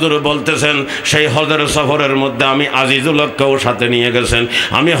সাহেব হুজুর বলতেছেন, সেই হজের সফরের মধ্যে আমি আজিজুল হককেও সাথে নিয়ে গেছেন।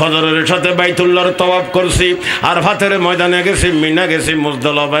 আমি হজরের সাথে বাইতুল্লাহর তওয়াফ করছি, আরফাতের ময়দানে গেছি, মিনা গেছি,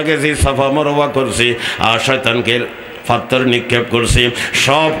 মুজদালিফা গেছি, সাফা মারওয়া করছি, আর শয়তানকে পাথর নিক্ষেপ করছি।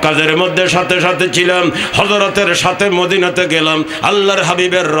 সব কাজের মধ্যে সাথে সাথে ছিলাম, হযরতের সাথে মদিনাতে গেলাম, আল্লাহর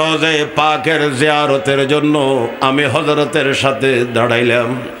হাবিবের রওজায়ে পাকের জিয়ারতের জন্য আমি হযরতের সাথে দাঁড়াইলাম।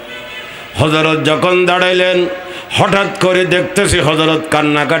 হযরত যখন দাঁড়াইলেন, হঠাৎ করে দেখতেছি হযরত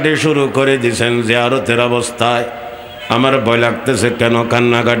কান্নাকাটি শুরু করে দিয়েছেন জিয়ারতের অবস্থায়। আমার ভয় লাগতেছে কেন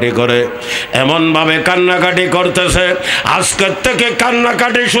কান্নাকাটি করে, এমনভাবে কান্নাকাটি করতেছে, আজকের থেকে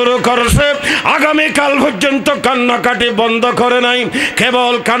কান্নাকাটি শুরু করছে, আগামীকাল পর্যন্ত কান্নাকাটি বন্ধ করে নাই,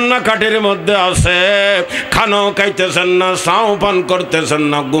 কেবল কান্নাকাটির মধ্যে আছে। খানাও খাইতেছেন না, চাও পান করতেছেন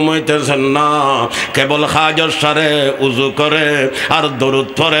না, ঘুমাইতেছেন না, কেবল হাজর সারে উজু করে আর দরুদ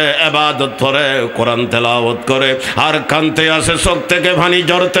পড়ে, ইবাদত করে, কোরআন তেলাওয়াত করে, আর কানতে আছে, চোখ থেকে পানি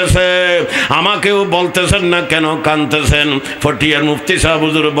ঝরতেছে। আমাকেও বলতেছেন না কেন কানতেছেন। ফটিয়ার মুফতি সাহেব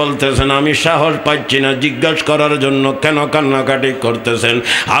হুজুর বলতেছেন আমি সাহস পাচ্ছি না জিজ্ঞাসা করার জন্য কেন কান্নাকাটি করতেছেন।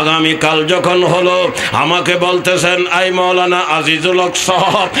 আগামীকাল যখন হলো আমাকে বলতেছেন আই মাওলানা আজিজুল হক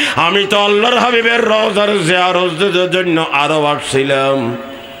সাহেব, আমি তো আল্লাহর হাবিবের রওজার জিয়ারতের জন্য আরো আসছিলাম,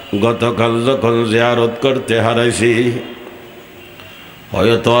 গতকাল যখন জিয়ারত করতে হারাইছি,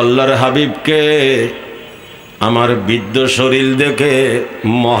 হয়তো আল্লাহর হাবিবকে আমার বৃদ্ধ শরীর দেখে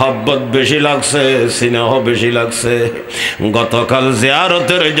মহব্বত বেশি লাগছে, স্নেহ বেশি লাগছে। গতকাল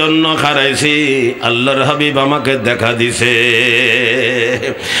জিয়ারতের জন্য হারাইছি, আল্লাহর হাবিব আমাকে দেখা দিছে,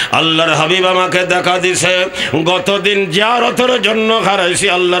 আল্লাহর হাবিব আমাকে দেখা দিছে। গতদিন জিয়ারতের জন্য হারাইছি,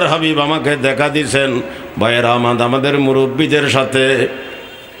 আল্লাহর হাবিব আমাকে দেখা দিছেন। ভাইয়েরা আমাদের মুরব্বীদের সাথে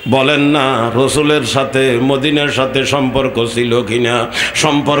বলেন না রসুলের সাথে মদিনার সাথে সম্পর্ক ছিল কিনা,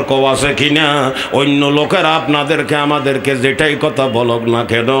 সম্পর্ক আছে কিনা? অন্য লোকেরা আপনাদেরকে আমাদেরকে যেটাই কথা বলক না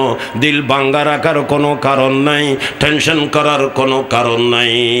কেন, দিল ভাঙ্গা রাখার কোনো কারণ নাই, টেনশন করার কোনো কারণ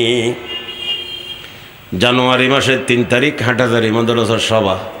নাই। জানুয়ারি মাসের 3 তারিখ হাটহাজারী মাদ্রাসার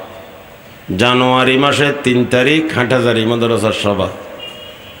সভা, জানুয়ারি মাসের 3 তারিখ হাটহাজারী মাদ্রাসার সভা।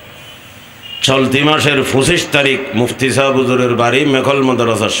 চলতি মাসের 25 তারিখ মুফতি সাহেব হুজুরের বাড়ি মেখল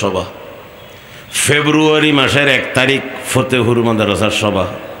মাদ্রাসার সভা। ফেব্রুয়ারি মাসের 1 তারিখ ফতেহুর মাদ্রাসার সভা।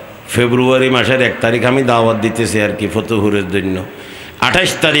 ফেব্রুয়ারি মাসের 1 তারিখ আমি দাওয়াত দিতেছি আর কি ফতেহুরের জন্য।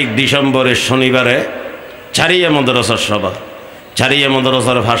 28 তারিখ ডিসেম্বরের শনিবারে চারিয়া মাদ্রাসার সভা। চারিয়া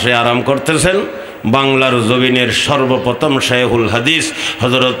মাদ্রাসার ভাষায় আরাম করতেছেন বাংলার জমিনের সর্বপ্রথম শাইখুল হাদিস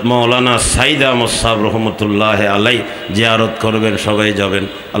হযরত মাওলানা সাইদ আহমদ সাহেব রহমতুল্লাহ আলাই জিয়ারত করবেন, সবাই যাবেন।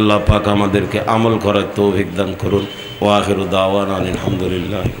 আল্লাহ পাক আমাদেরকে আমল করার তৌফিক দান করুন। ওয়া আখিরু দাওয়ানা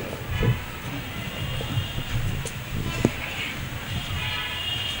আলহামদুলিল্লাহ।